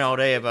an argument all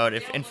day about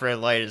if infrared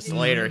light is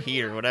light or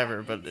heat or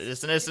whatever, but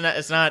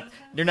it's not.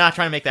 They're not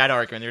trying to make that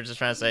argument. They're just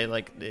trying to say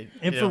like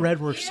infrared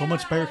works so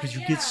much better because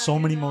you get so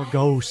many more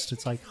ghosts.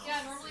 It's like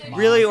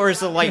really, or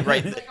is the light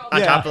right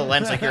on top of the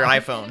lens like your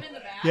iPhone?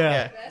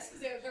 Yeah.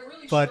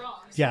 But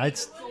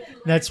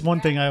that's one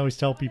thing I always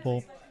tell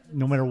people.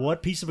 No matter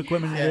what piece of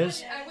equipment it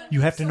is, you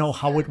have to know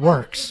how it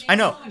works. I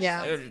know.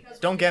 Yeah.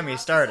 Don't get me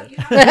started.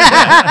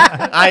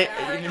 I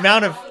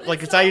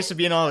used to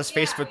be in all those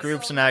Facebook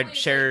groups and I'd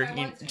share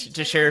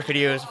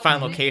videos,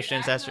 find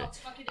locations.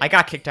 I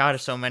got kicked out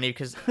of so many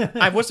because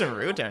I wasn't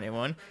rude to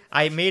anyone.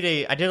 I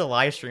did a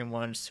live stream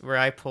once where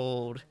I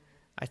pulled,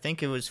 I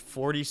think it was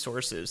 40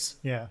 sources.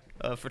 Yeah.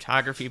 Of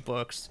photography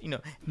books,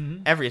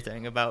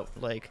 everything about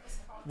like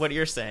what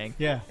you're saying.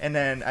 Yeah. And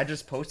then I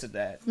just posted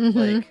that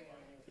like.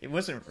 It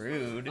wasn't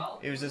rude.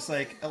 It was just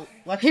like a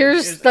lecture.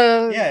 Here's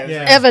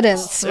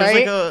evidence, right?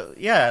 It was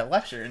like a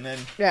lecture, and then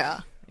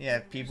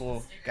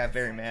people got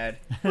very mad.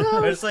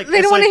 Well, it's like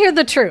they don't want to hear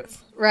the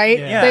truth, right?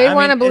 Yeah. They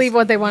want to believe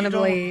what they want to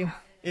believe.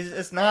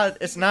 It's not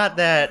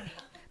that.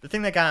 The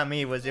thing that got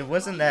me was it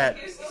wasn't that.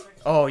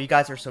 Oh, you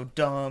guys are so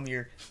dumb.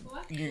 You're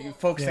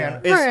focusing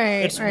on.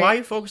 It's why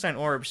you focus on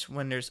orbs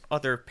when there's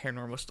other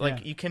paranormal stuff.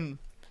 Like you can,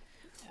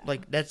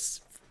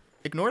 that's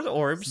ignore the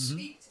orbs.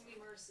 Mm-hmm.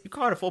 You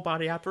call it a full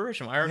body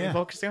apparition. Why aren't you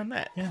focusing on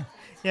that? Yeah.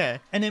 Yeah.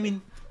 And I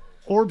mean,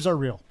 orbs are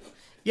real.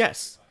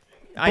 Yes.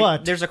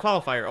 But there's a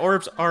qualifier.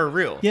 Orbs are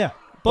real. Yeah.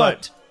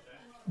 But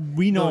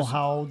we know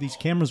how these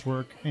cameras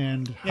work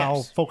and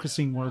how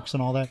focusing works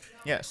and all that.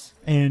 Yes.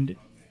 And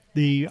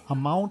the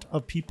amount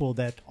of people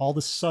that all of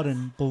a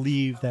sudden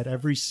believe that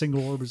every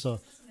single orb is a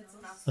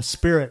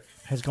spirit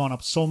has gone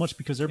up so much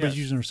because everybody's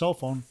using their cell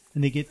phone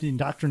and they get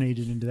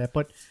indoctrinated into that.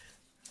 But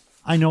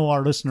I know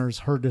our listeners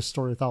heard this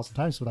story 1,000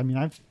 times, but I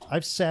mean,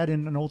 I've sat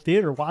in an old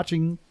theater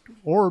watching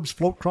orbs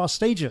float across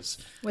stages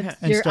with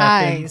your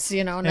eyes,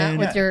 not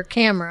with your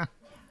camera.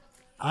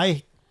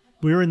 We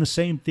were in the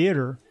same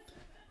theater.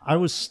 I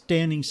was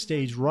standing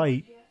stage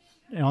right,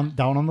 down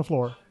on the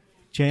floor.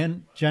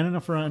 Jen and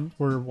a friend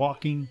were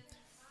walking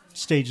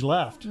stage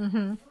left,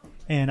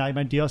 and I had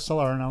my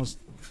DSLR, and I was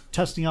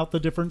testing out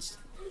the different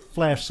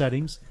flash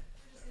settings.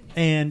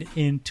 And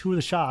in two of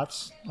the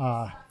shots,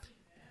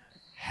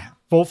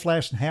 full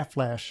flash and half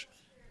flash,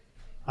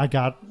 I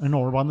got an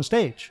orb on the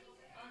stage.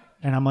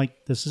 And I'm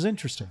like, this is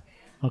interesting.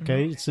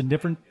 Okay, it's a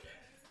different...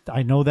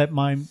 I know that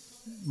my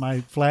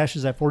flash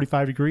is at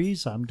 45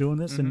 degrees. I'm doing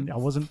this, and I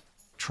wasn't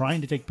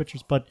trying to take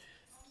pictures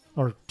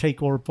or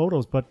take orb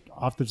photos, but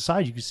off to the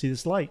side, you can see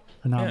this light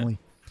anomaly.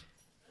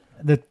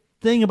 The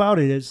thing about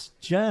it is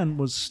Jen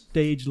was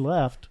stage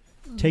left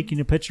taking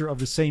a picture of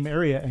the same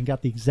area and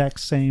got the exact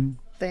same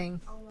thing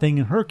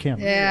in her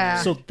camera. Yeah.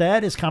 So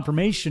that is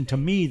confirmation to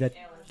me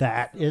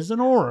that is an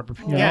orb.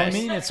 You know what I Yes.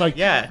 mean? It's like,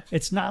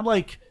 it's not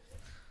like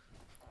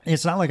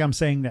I'm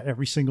saying that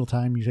every single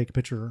time you take a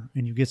picture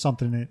and you get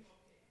something that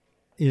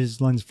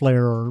is lens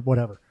flare or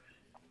whatever.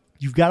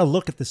 You've got to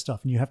look at this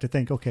stuff and you have to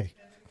think, okay,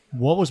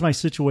 what was my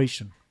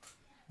situation?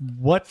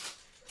 What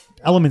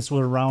elements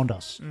were around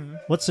us? Mm-hmm.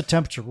 What's the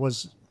temperature?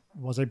 Was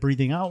I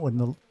breathing out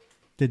when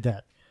did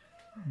that?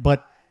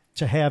 But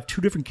to have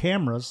two different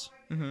cameras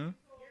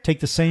take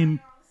the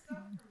same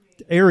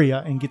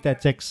area and get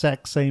that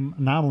exact same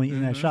anomaly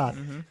in that shot,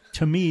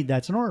 to me,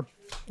 that's an orb.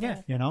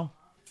 Yeah. You know?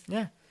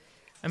 Yeah.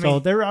 I mean, So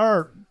there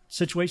are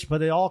situations,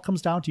 but it all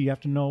comes down to you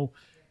have to know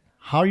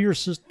how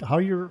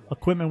your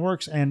equipment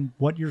works and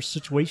what your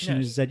situation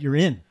is that you're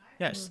in.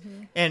 yes.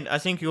 And I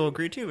think you'll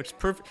agree too. It's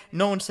perfect.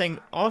 No one's saying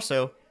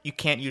also you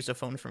can't use a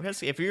phone for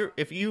filming.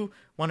 If you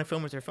want to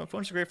film with your phone,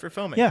 phones are great for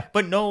filming. Yeah.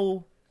 But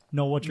know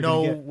What you're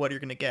going to get. what you're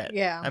gonna get.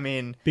 Yeah. I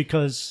mean,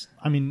 Because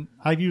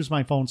I've used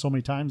my phone so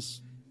many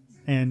times,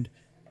 and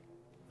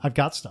I've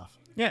got stuff.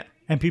 yeah.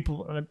 And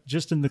people,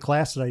 just in the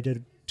class that I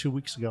did 2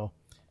 weeks ago,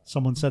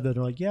 someone said that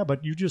they're like, "Yeah,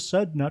 but you just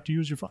said not to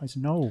use your phone." I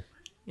said, "No,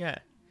 Yeah.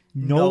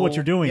 know what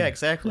you're doing. Yeah,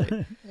 exactly.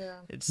 yeah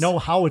It's Know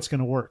how it's going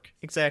to work."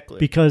 exactly.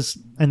 Because,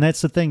 and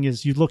that's the thing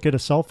is, you look at a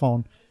cell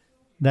phone,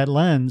 that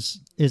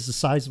lens is the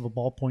size of a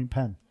ballpoint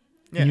pen,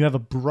 Yeah. and you have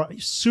a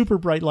super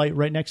bright light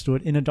right next to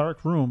it in a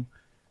dark room,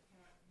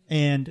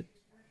 and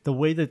the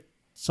way that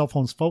cell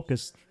phones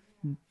focus,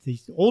 the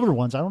older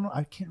ones,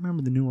 I can't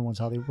remember the newer ones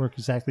how they work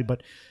exactly,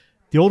 but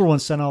the older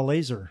ones sent out a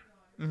laser,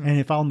 and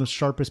it found the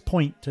sharpest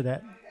point to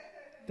that,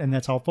 and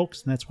that's how it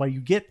focused, and that's why you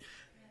get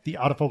the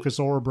autofocus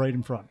orb right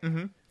in front.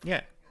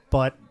 Yeah.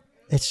 But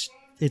it's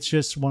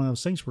just one of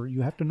those things where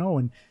you have to know.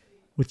 And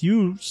with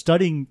you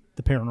studying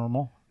the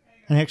paranormal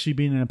and actually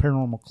being in a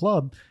paranormal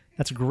club,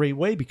 that's a great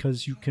way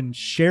because you can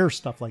share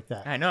stuff like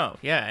that. I know.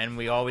 Yeah, and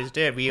we always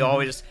did. We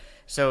always.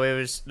 So it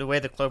was the way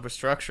the club was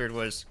structured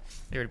was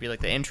there would be like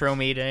the intro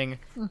meeting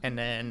and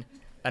then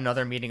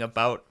another meeting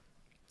about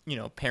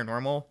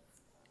paranormal,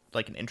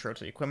 like an intro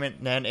to the equipment,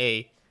 and then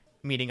a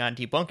meeting on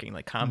debunking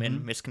like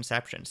common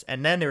misconceptions,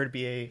 and then there would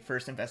be a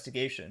first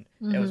investigation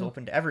that was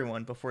open to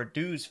everyone before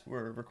dues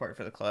were required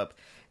for the club,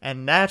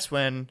 and that's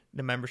when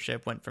the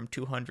membership went from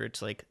 200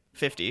 to like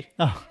 50.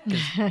 Oh.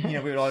 We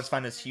would always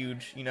find this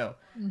huge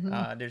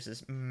there's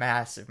this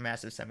massive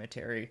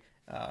cemetery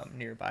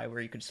nearby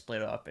where you could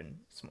split up and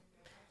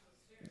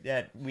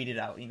that weeded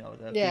out the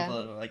people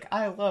that are like,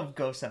 I love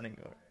ghost hunting.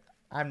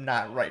 I'm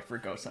not right for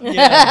ghost hunting.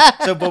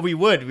 But we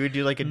would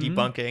do like a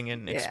debunking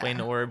and explain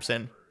the orbs,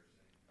 and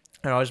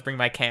I always bring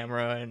my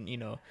camera and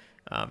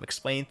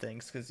explain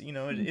things because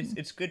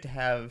it's good to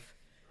have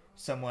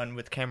someone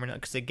with camera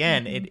because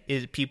again it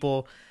is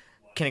people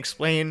can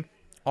explain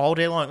all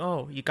day long.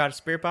 Oh, you got a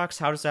spirit box?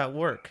 How does that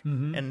work?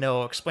 And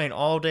they'll explain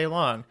all day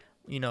long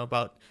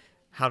about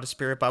how to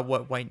spirit, about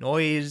what white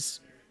noise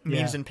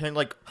means and pin,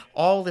 like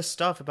all this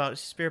stuff about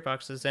spirit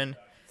boxes. And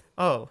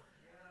oh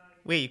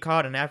wait, you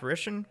caught an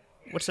apparition?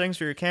 What settings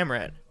for your camera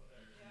at?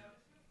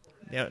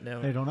 They don't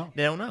know.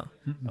 They don't know.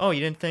 Oh,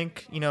 you didn't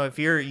think, if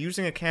you're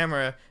using a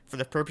camera for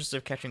the purpose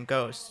of catching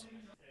ghosts,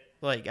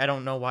 like, I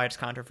don't know why it's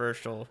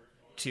controversial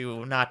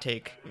to not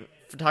take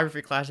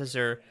photography classes,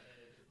 or,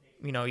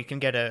 you can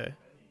get a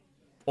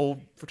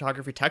old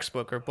photography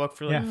textbook or book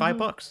for like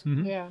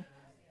 $5. yeah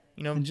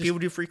People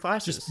do free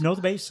classes. Just know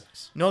the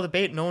basics. No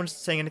one's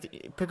saying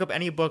anything. Pick up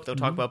any book, they'll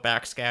talk about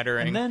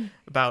backscattering, And then,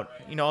 about,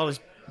 all this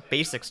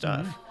basic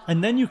stuff.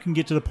 and then you can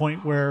get to the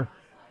point where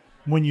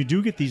when you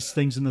do get these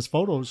things in these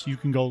photos, you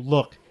can go,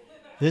 look,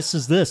 this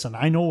is this, and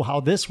I know how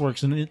this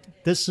works, and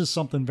this is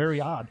something very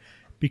odd,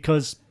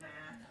 because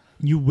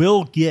you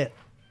will get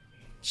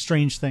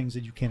strange things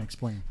that you can't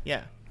explain.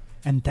 Yeah.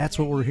 And that's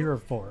what we're here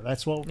for.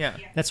 That's what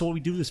we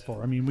do this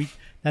for. I mean,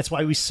 that's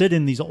why we sit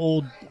in these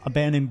old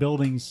abandoned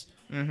buildings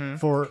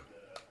for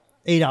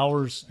 8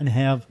 hours and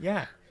have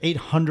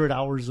 800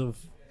 hours of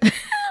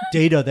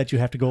data that you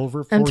have to go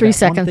over for and 3 that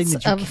seconds one thing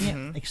that you of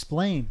can't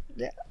explain.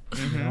 Yeah.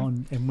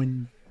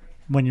 And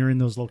when you're in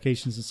those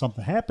locations and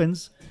something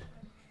happens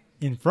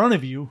in front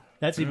of you,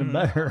 that's even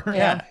better.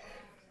 Yeah.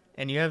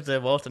 And you have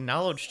the wealth of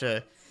knowledge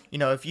to,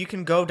 if you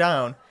can go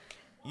down,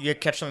 you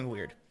catch something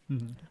weird.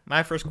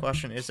 My first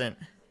question isn't,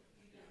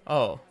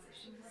 oh,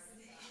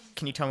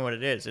 can you tell me what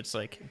it is? It's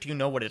like, do you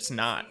know what it's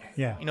not?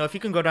 Yeah. If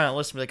you can go down and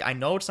list and be like, I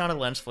know it's not a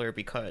lens flare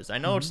because, I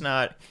know it's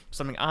not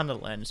something on the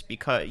lens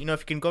because, if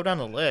you can go down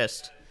the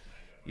list,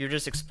 you're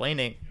just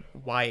explaining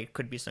why it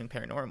could be something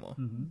paranormal.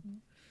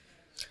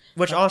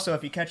 Which also,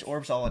 if you catch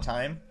orbs all the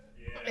time,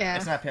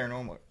 it's not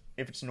paranormal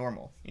if it's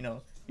normal,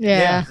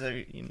 Yeah.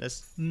 So,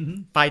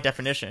 by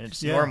definition,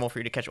 it's normal for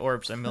you to catch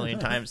orbs a million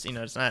times.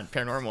 It's not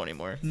paranormal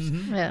anymore.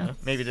 Yeah.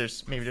 Maybe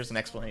there's an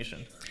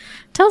explanation.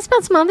 Tell us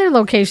about some other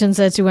locations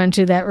that you went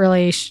to that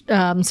really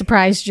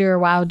surprised you or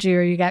wowed you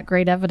or you got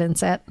great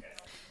evidence at.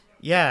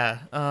 Yeah.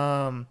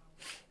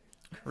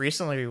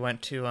 Recently we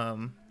went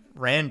to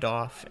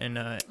Randolph in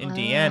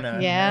Indiana.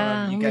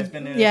 yeah. You guys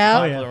been in Yeah.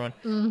 a Oh, yeah. popular one?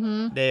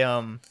 Mm-hmm. They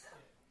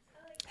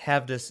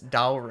have this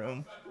doll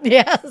room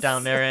Yes.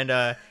 down there,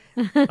 and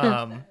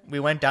we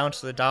went down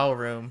to the doll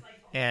room,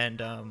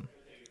 and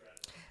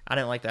I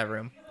didn't like that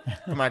room,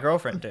 but my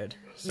girlfriend did.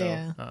 So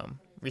Yeah.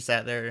 we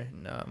sat there,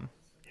 and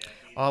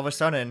all of a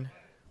sudden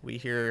we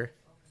hear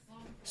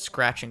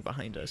scratching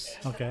behind us,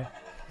 Okay.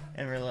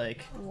 and we're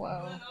like,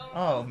 Whoa.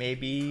 oh,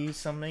 maybe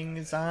something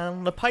is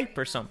on the pipe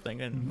or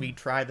something. And we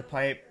tried the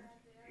pipe,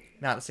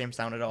 not the same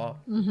sound at all.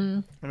 Mm-hmm.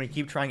 And we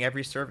keep trying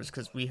every surface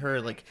because we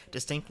heard like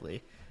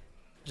distinctly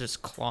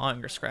just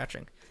clawing or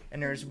scratching.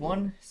 And there's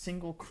one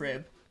single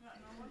crib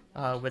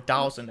with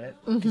dolls in it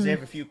because they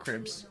have a few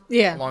cribs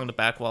Yeah. along the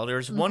back wall. There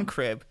was one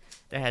crib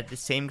that had the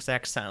same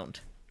exact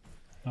sound.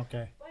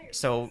 Okay.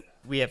 So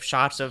we have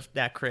shots of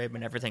that crib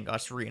and everything,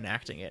 us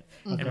reenacting it.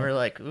 And we're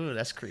like, ooh,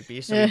 that's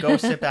creepy. So we go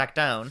sit back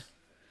down,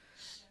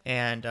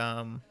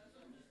 and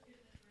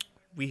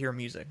we hear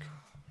music.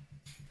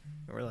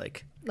 And we're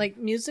like,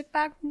 music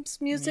box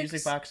music.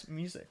 music box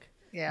music.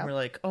 Yeah. And we're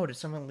like, oh, did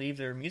someone leave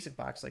their music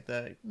box, like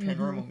the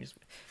paranormal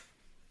music?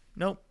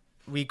 Nope.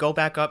 We go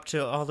back up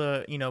to all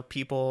the,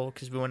 people,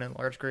 because we went in a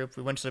large group.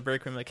 We went to the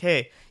break room, like,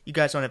 hey, you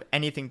guys don't have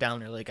anything down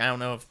there. Like, I don't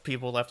know if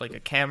people left, like,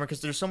 a camera,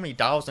 because there's so many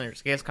dolls in there.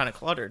 It gets kind of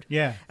cluttered.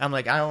 Yeah. I'm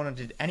like, I don't know,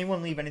 did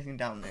anyone leave anything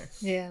down there?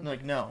 Yeah. And they're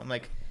like, no. I'm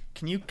like,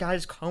 can you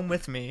guys come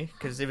with me?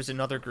 Because it was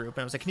another group.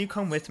 And I was like, can you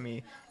come with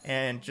me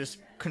and just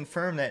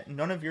confirm that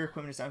none of your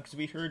equipment is down? Because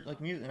we heard, like,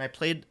 music, and I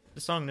played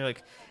the song, and they're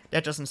like,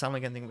 that doesn't sound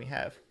like anything we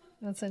have.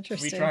 That's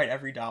interesting. We tried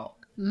every doll.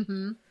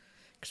 Mm-hmm.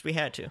 Because we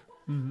had to.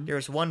 Mm-hmm. There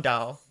was one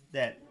doll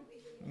that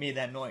made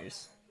that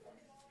noise.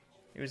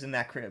 It was in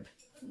that crib.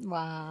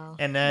 Wow.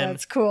 And then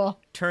that's cool.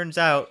 turns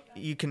out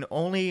you can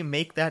only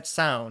make that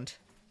sound.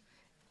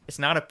 It's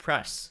not a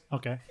press.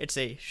 Okay. It's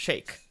a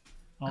shake.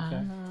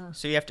 Okay.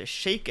 So you have to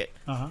shake it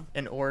Uh-huh.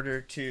 in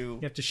order to... You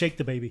have to shake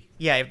the baby.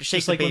 Yeah, you have to shake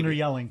Just the like baby. when they're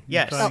yelling.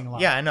 Yes. Crying a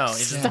lot. Yeah, I know.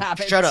 Stop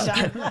it. Shut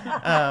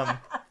up.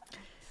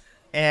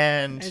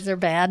 And These are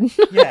bad.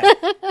 yeah.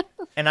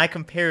 And I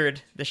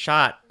compared the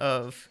shot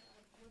of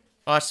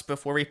us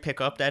before we pick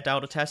up that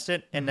doll to test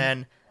it, and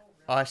then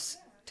us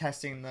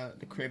testing the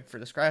crib for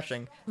the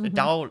scratching. The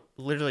doll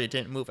literally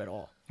didn't move at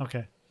all.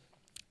 Okay.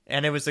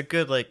 And it was a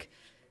good,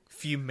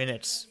 few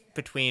minutes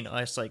between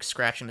us,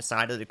 scratching the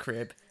side of the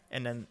crib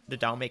and then the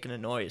doll making a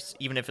noise.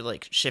 Even if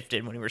it,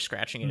 shifted when we were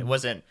scratching it. It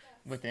wasn't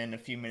within a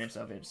few minutes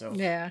of it, so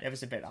Yeah. it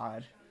was a bit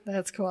odd.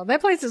 That's cool.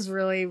 That place is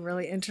really,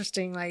 really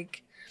interesting.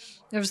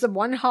 There's the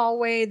one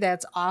hallway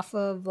that's off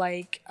of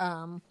door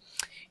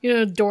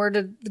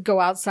to go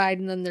outside,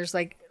 and then there's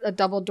a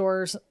double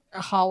doors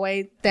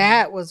hallway.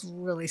 That was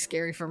really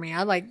scary for me.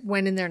 I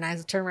went in there and I had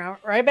to turn around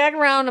right back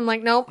around. I'm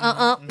like, nope,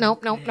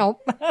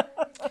 nope.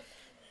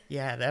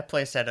 Yeah, that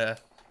place had a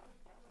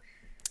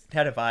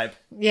vibe.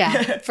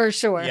 Yeah, for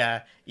sure.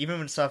 Yeah, even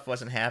when stuff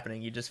wasn't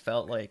happening, you just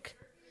felt like,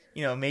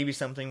 maybe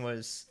something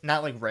was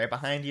not right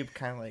behind you, but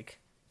kind of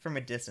from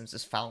a distance,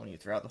 just following you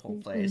throughout the whole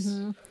place.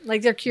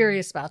 They're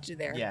curious about you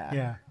there. Yeah.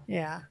 Yeah.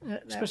 Yeah.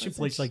 Especially a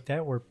place like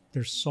that where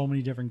there's so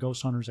many different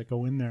ghost hunters that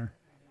go in there.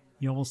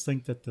 You almost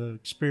think that the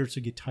spirits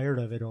would get tired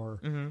of it, or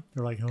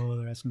they're like, oh,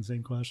 they're asking the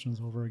same questions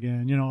over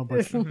again,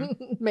 but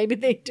Maybe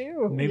they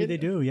do. maybe they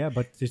do. Yeah.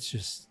 But it's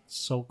just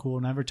so cool.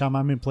 And every time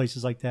I'm in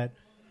places like that,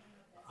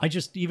 I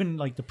just, even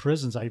the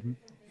prisons, I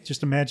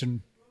just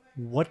imagine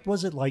what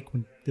was it like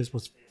when this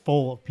was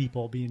full of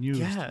people being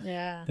used,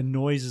 Yeah. the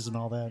noises and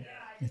all that.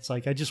 It's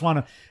I just want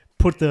to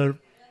put the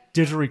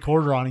digital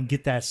recorder on and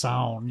get that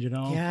sound,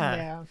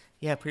 Yeah.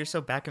 Yeah, put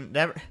yourself back in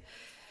that.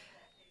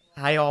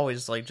 I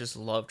always just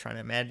love trying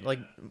to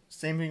imagine,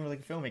 same thing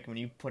with filmmaking, when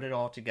you put it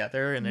all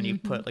together and then you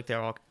put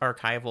their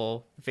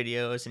archival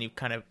videos and you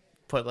kind of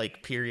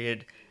put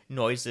period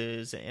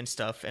noises and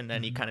stuff, and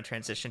then you kind of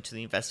transition to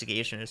the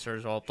investigation. It sort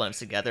of all blends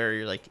together.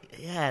 You're like,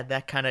 yeah,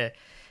 that kind of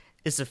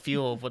is the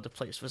feel of what the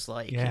place was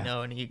like,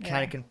 and you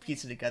kind of can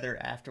piece it together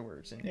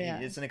afterwards, and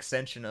it's an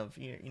extension of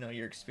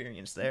your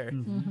experience there.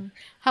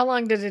 How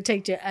long did it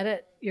take to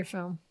edit your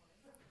film?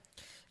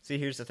 See,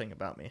 here's the thing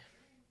about me.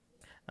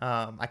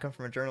 I come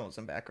from a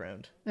journalism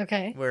background.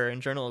 Okay. Where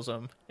in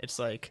journalism, it's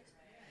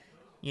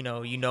you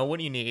know what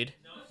you need.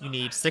 You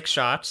need 6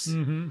 shots.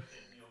 Mm-hmm.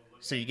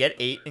 So you get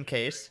 8 in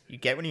case. You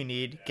get what you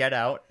need, get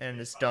out, and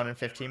it's done in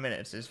 15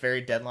 minutes. It's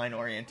very deadline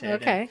oriented.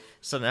 Okay.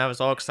 So then I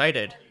was all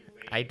excited.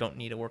 I don't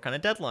need to work on a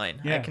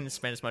deadline. Yeah. I can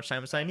spend as much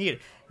time as I need.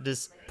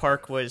 This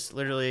park was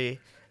literally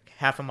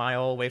half a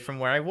mile away from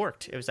where I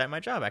worked. It was at my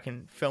job. I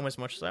can film as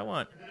much as I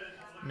want.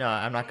 No,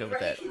 I'm not good with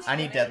that. I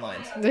need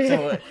deadlines.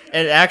 So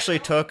it actually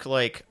took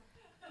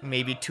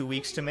maybe 2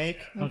 weeks to make.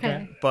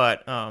 Okay.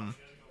 But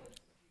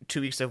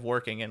 2 weeks of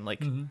working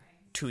and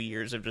 2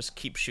 years of just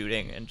keep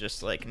shooting and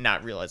just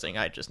not realizing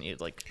I just need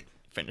to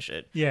finish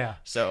it. Yeah.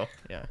 So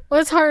yeah.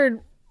 Well, it's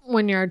hard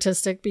when you're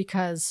artistic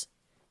because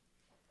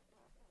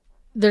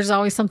there's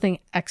always something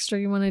extra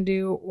you want to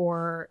do,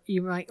 or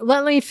you might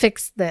let me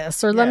fix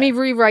this, or let me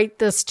rewrite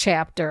this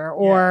chapter,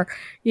 or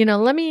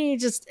let me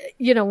just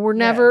we're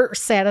never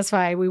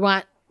satisfied. We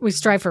want we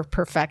strive for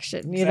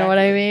perfection. You know what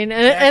I mean?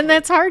 And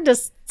that's hard to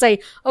say,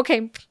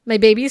 okay, my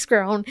baby's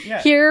grown.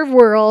 Yeah. Here,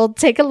 world,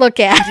 take a look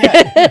at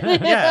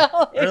it. Yeah.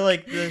 Or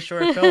like the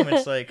short film,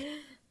 it's like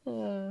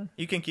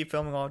you can keep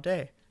filming all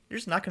day.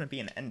 There's not going to be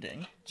an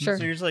ending. Sure.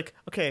 So you're just like,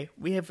 okay,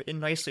 we have it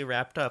nicely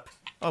wrapped up.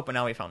 Oh, but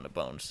now we found the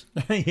bones.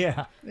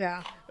 Yeah.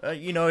 Yeah.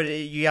 You know,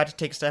 you have to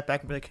take a step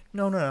back and be like,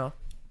 no.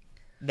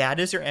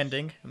 That is your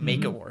ending.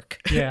 Make it work.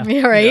 Yeah.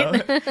 Yeah, right? You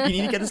know? You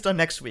need to get this done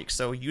next week.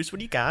 So use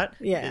what you got.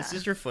 Yeah. This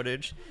is your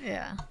footage.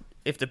 Yeah.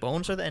 If the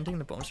bones are the ending,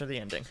 the bones are the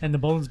ending. And the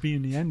bones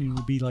being the ending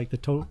would be like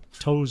the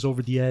toes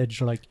over the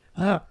edge, or like,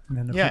 and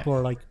then the people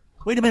are like,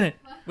 wait a minute.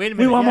 Wait a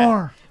We minute. want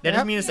more. That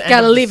doesn't mean it's the end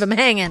Gotta of leave the, them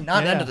hanging.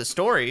 not the end Yeah. of the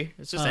story.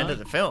 It's just the end of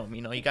the film.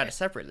 You know, you got to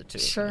separate the two.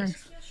 Sure.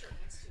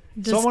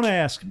 So I want to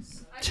ask,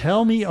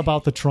 tell me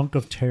about the Trunk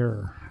of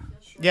Terror.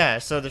 Yeah,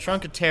 so the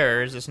Trunk of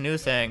Terror is this new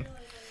thing.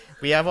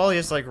 We have all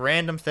these like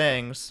random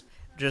things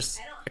just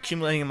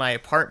accumulating in my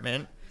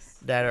apartment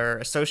that are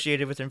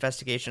associated with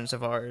investigations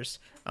of ours.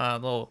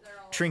 Little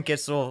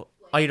trinkets, little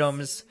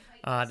items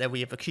that we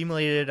have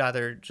accumulated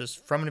either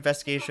just from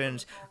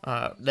investigations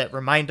that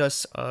remind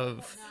us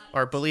of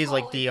our beliefs,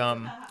 like the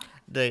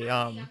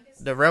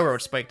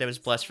railroad spike that was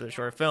blessed for the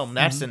short film.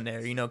 That's in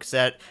there, you know, because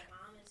that.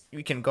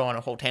 We can go on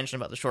a whole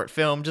tangent about the short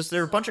film. Just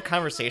there are a bunch of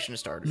conversation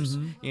starters,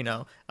 you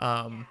know,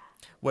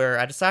 where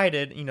I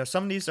decided, you know,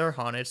 some of these are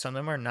haunted, some of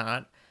them are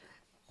not.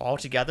 All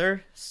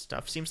together,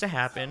 stuff seems to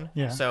happen.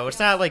 Yeah. So it's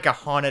not like a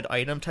haunted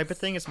item type of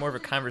thing. It's more of a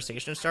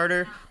conversation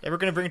starter that we're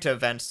going to bring to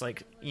events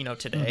like, you know,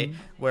 today,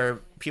 where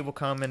people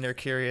come and they're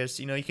curious.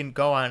 You know, you can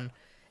go on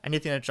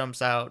anything that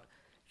jumps out.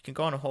 You can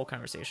go on a whole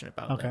conversation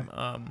about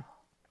them.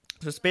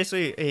 So it's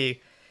basically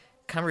a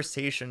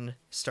conversation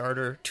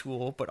starter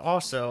tool, but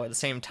also at the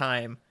same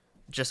time,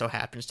 just so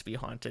happens to be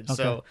haunted. Okay.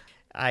 So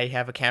I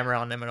have a camera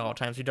on them at all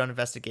times. We've done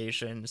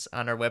investigations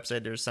on our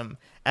website. There's some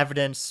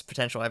evidence,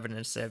 potential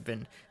evidence that have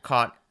been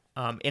caught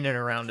in and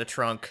around the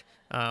trunk.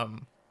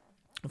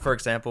 For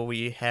example,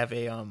 we have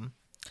a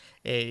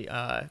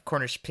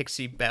Cornish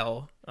pixie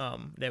bell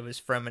that was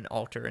from an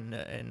altar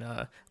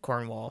in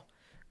Cornwall.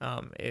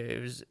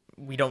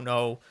 We don't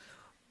know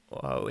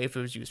if it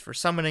was used for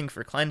summoning,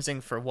 for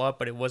cleansing, for what,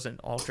 but it was an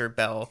altar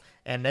bell.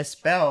 And this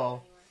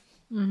bell,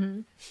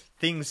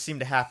 things seem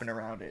to happen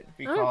around it.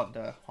 We call it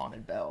the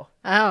haunted bell.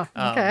 Oh,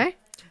 okay.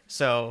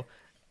 So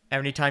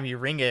every time you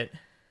ring it,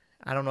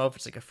 I don't know if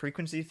it's like a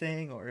frequency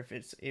thing or if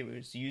it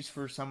was used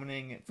for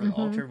summoning for the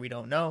altar. We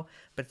don't know,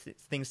 but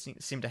things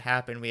seem to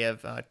happen. We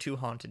have 2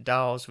 haunted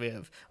dolls. We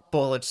have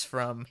bullets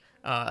from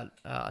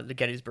the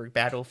Gettysburg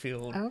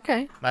battlefield.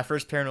 Okay. My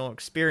first paranormal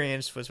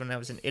experience was when I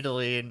was in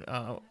Italy and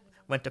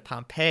went to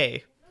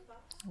Pompeii.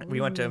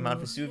 We went to Mount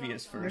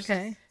Vesuvius first.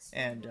 Okay.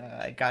 And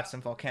I got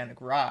some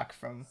volcanic rock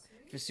from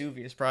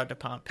Vesuvius brought to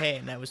Pompeii,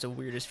 and that was the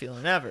weirdest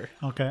feeling ever.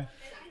 Okay.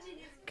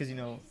 Because, you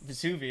know,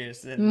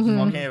 Vesuvius, the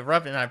volcano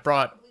erupted, and I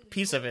brought a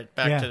piece of it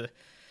back to,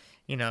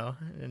 you know,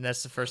 and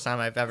that's the first time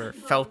I've ever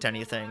felt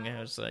anything. And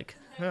I was like,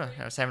 I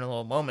was having a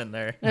little moment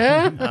there.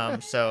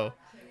 So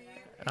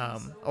a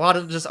lot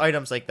of just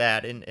items like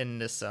that in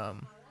this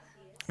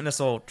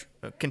little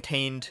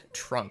contained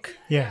trunk.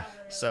 Yeah.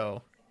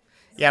 So,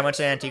 yeah, I went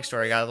to the antique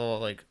store. I got a little,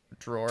 like,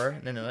 drawer,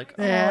 and then they're like,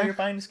 oh, you're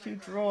buying this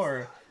cute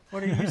drawer.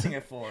 What are you using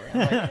it for? I'm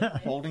like,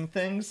 holding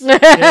things?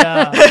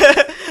 Yeah.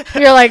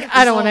 You're like,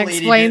 I don't want to old lady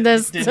explain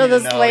this didn't to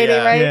this even know, lady,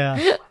 yeah. right?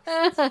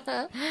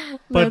 Yeah.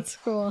 But That's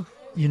cool.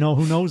 you know,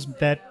 who knows,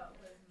 that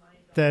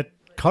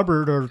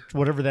cupboard or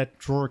whatever that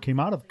drawer came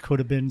out of could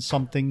have been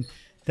something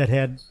that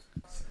had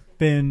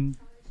been,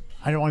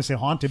 I don't want to say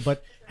haunted,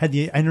 but had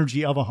the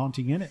energy of a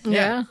haunting in it.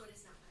 Yeah.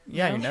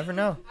 Yeah, you never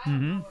know.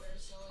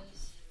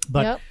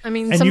 But Yep. I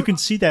mean, and you can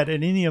see that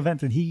at any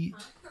event that he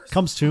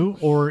comes to,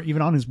 or even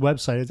on his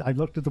website. I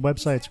looked at the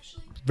website; it's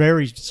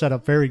very set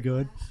up, very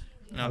good.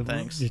 Oh,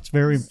 thanks. It's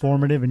very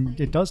informative, and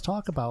it does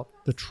talk about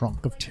the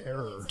Trunk of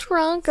Terror.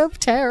 Trunk of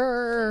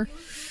Terror.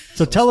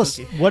 So tell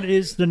spooky. us, what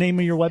is the name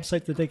of your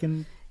website that they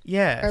can?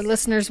 Yeah. Our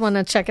listeners want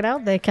to check it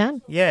out, they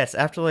can. Yeah, it's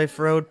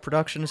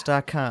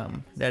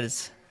afterliferoadproductions.com. That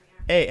is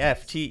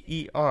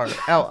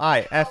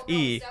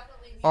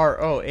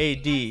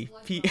AFTERLIFEROADP.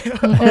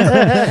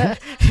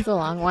 It's a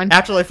long one.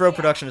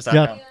 Afterliferoadproductions.com.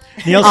 Yeah.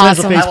 He also has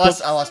a Awesome.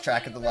 Facebook. I lost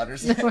track of the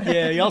letters.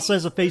 Yeah, he also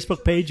has a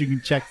Facebook page. You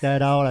can check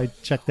that out. I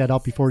checked that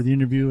out before the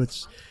interview.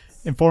 It's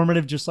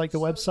informative, just like the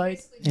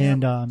website.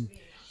 And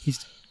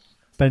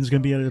Ben's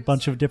going to be at a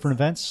bunch of different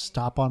events.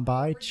 Stop on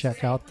by,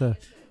 check out the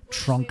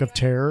Trunk of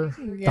Terror,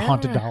 the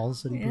haunted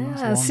dolls that he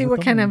brings. Yeah, see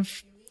what kind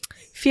of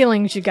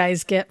feelings you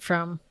guys get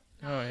from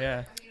Oh,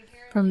 yeah.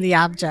 the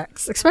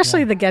objects,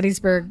 especially the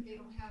Gettysburg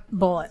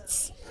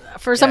bullets.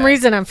 For some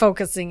reason, I'm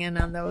focusing in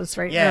on those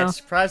right Yeah, now. it's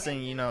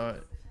surprising, you know,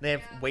 they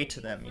have weight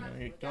to them, you know,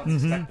 you don't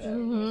expect that,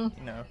 you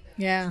know.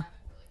 Yeah.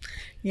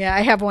 Yeah,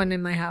 I have one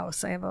in my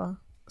house. I have a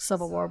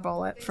Civil War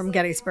bullet from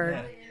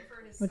Gettysburg,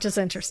 which is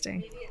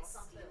interesting.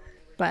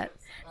 But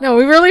no,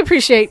 we really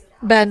appreciate,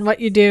 Ben, what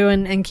you do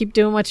and keep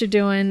doing what you're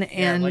doing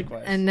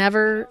likewise. and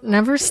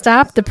never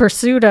stop the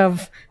pursuit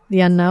of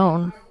the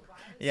unknown.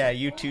 Yeah,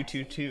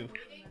 U222.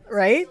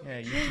 right? Yeah,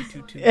 you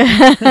 222.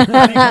 How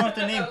do you come up with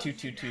the name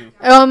 222?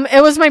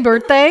 It was my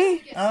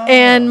birthday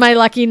and my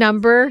lucky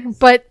number,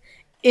 but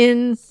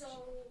in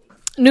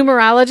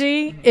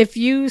numerology, if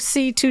you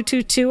see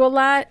 222 a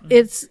lot,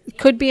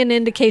 could be an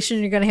indication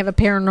you're going to have a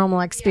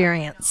paranormal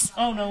experience.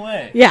 Oh, no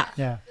way. Yeah.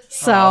 Yeah.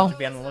 So I'll have to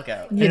be on the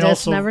lookout. you It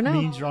just also never know.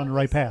 means you're on the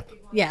right path.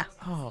 Yeah.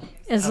 Oh,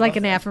 It's I like love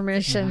an that.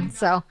 affirmation.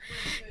 So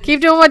keep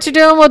doing what you're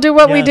doing. We'll do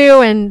what we Yes.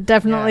 do, and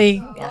definitely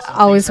Awesome.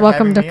 always Thanks for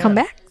welcome having to me come on.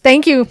 back.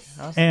 Thank you.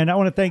 And I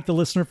want to thank the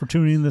listener for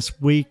tuning in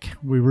this week.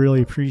 We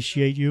really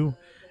appreciate you.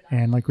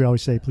 And like we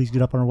always say, please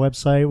get up on our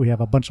website. We have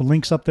a bunch of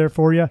links up there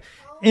for you.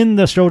 In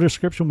the show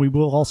description, we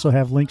will also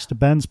have links to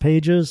Ben's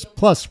pages.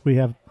 Plus, we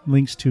have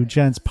links to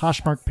Jen's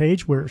Poshmark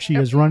page where she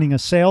is running a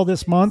sale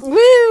this month. Woo!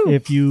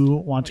 If you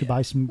want to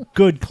buy some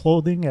good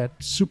clothing at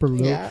super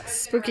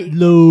Spooky.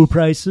 low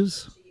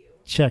prices,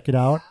 check it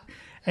out.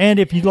 And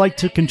if you'd like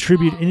to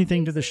contribute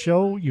anything to the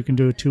show, you can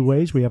do it two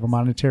ways. We have a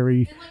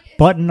monetary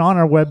button on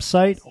our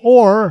website,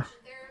 or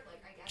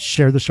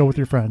share the show with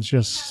your friends.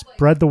 Just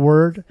spread the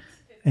word.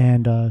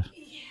 And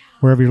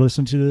wherever you're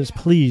listening to this,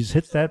 please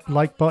hit that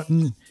like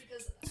button.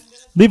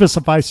 Leave us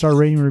a 5-star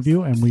rating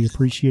review, and we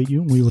appreciate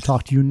you. We will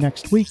talk to you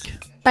next week.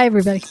 Bye,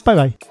 everybody.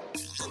 Bye-bye.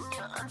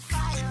 On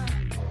fire.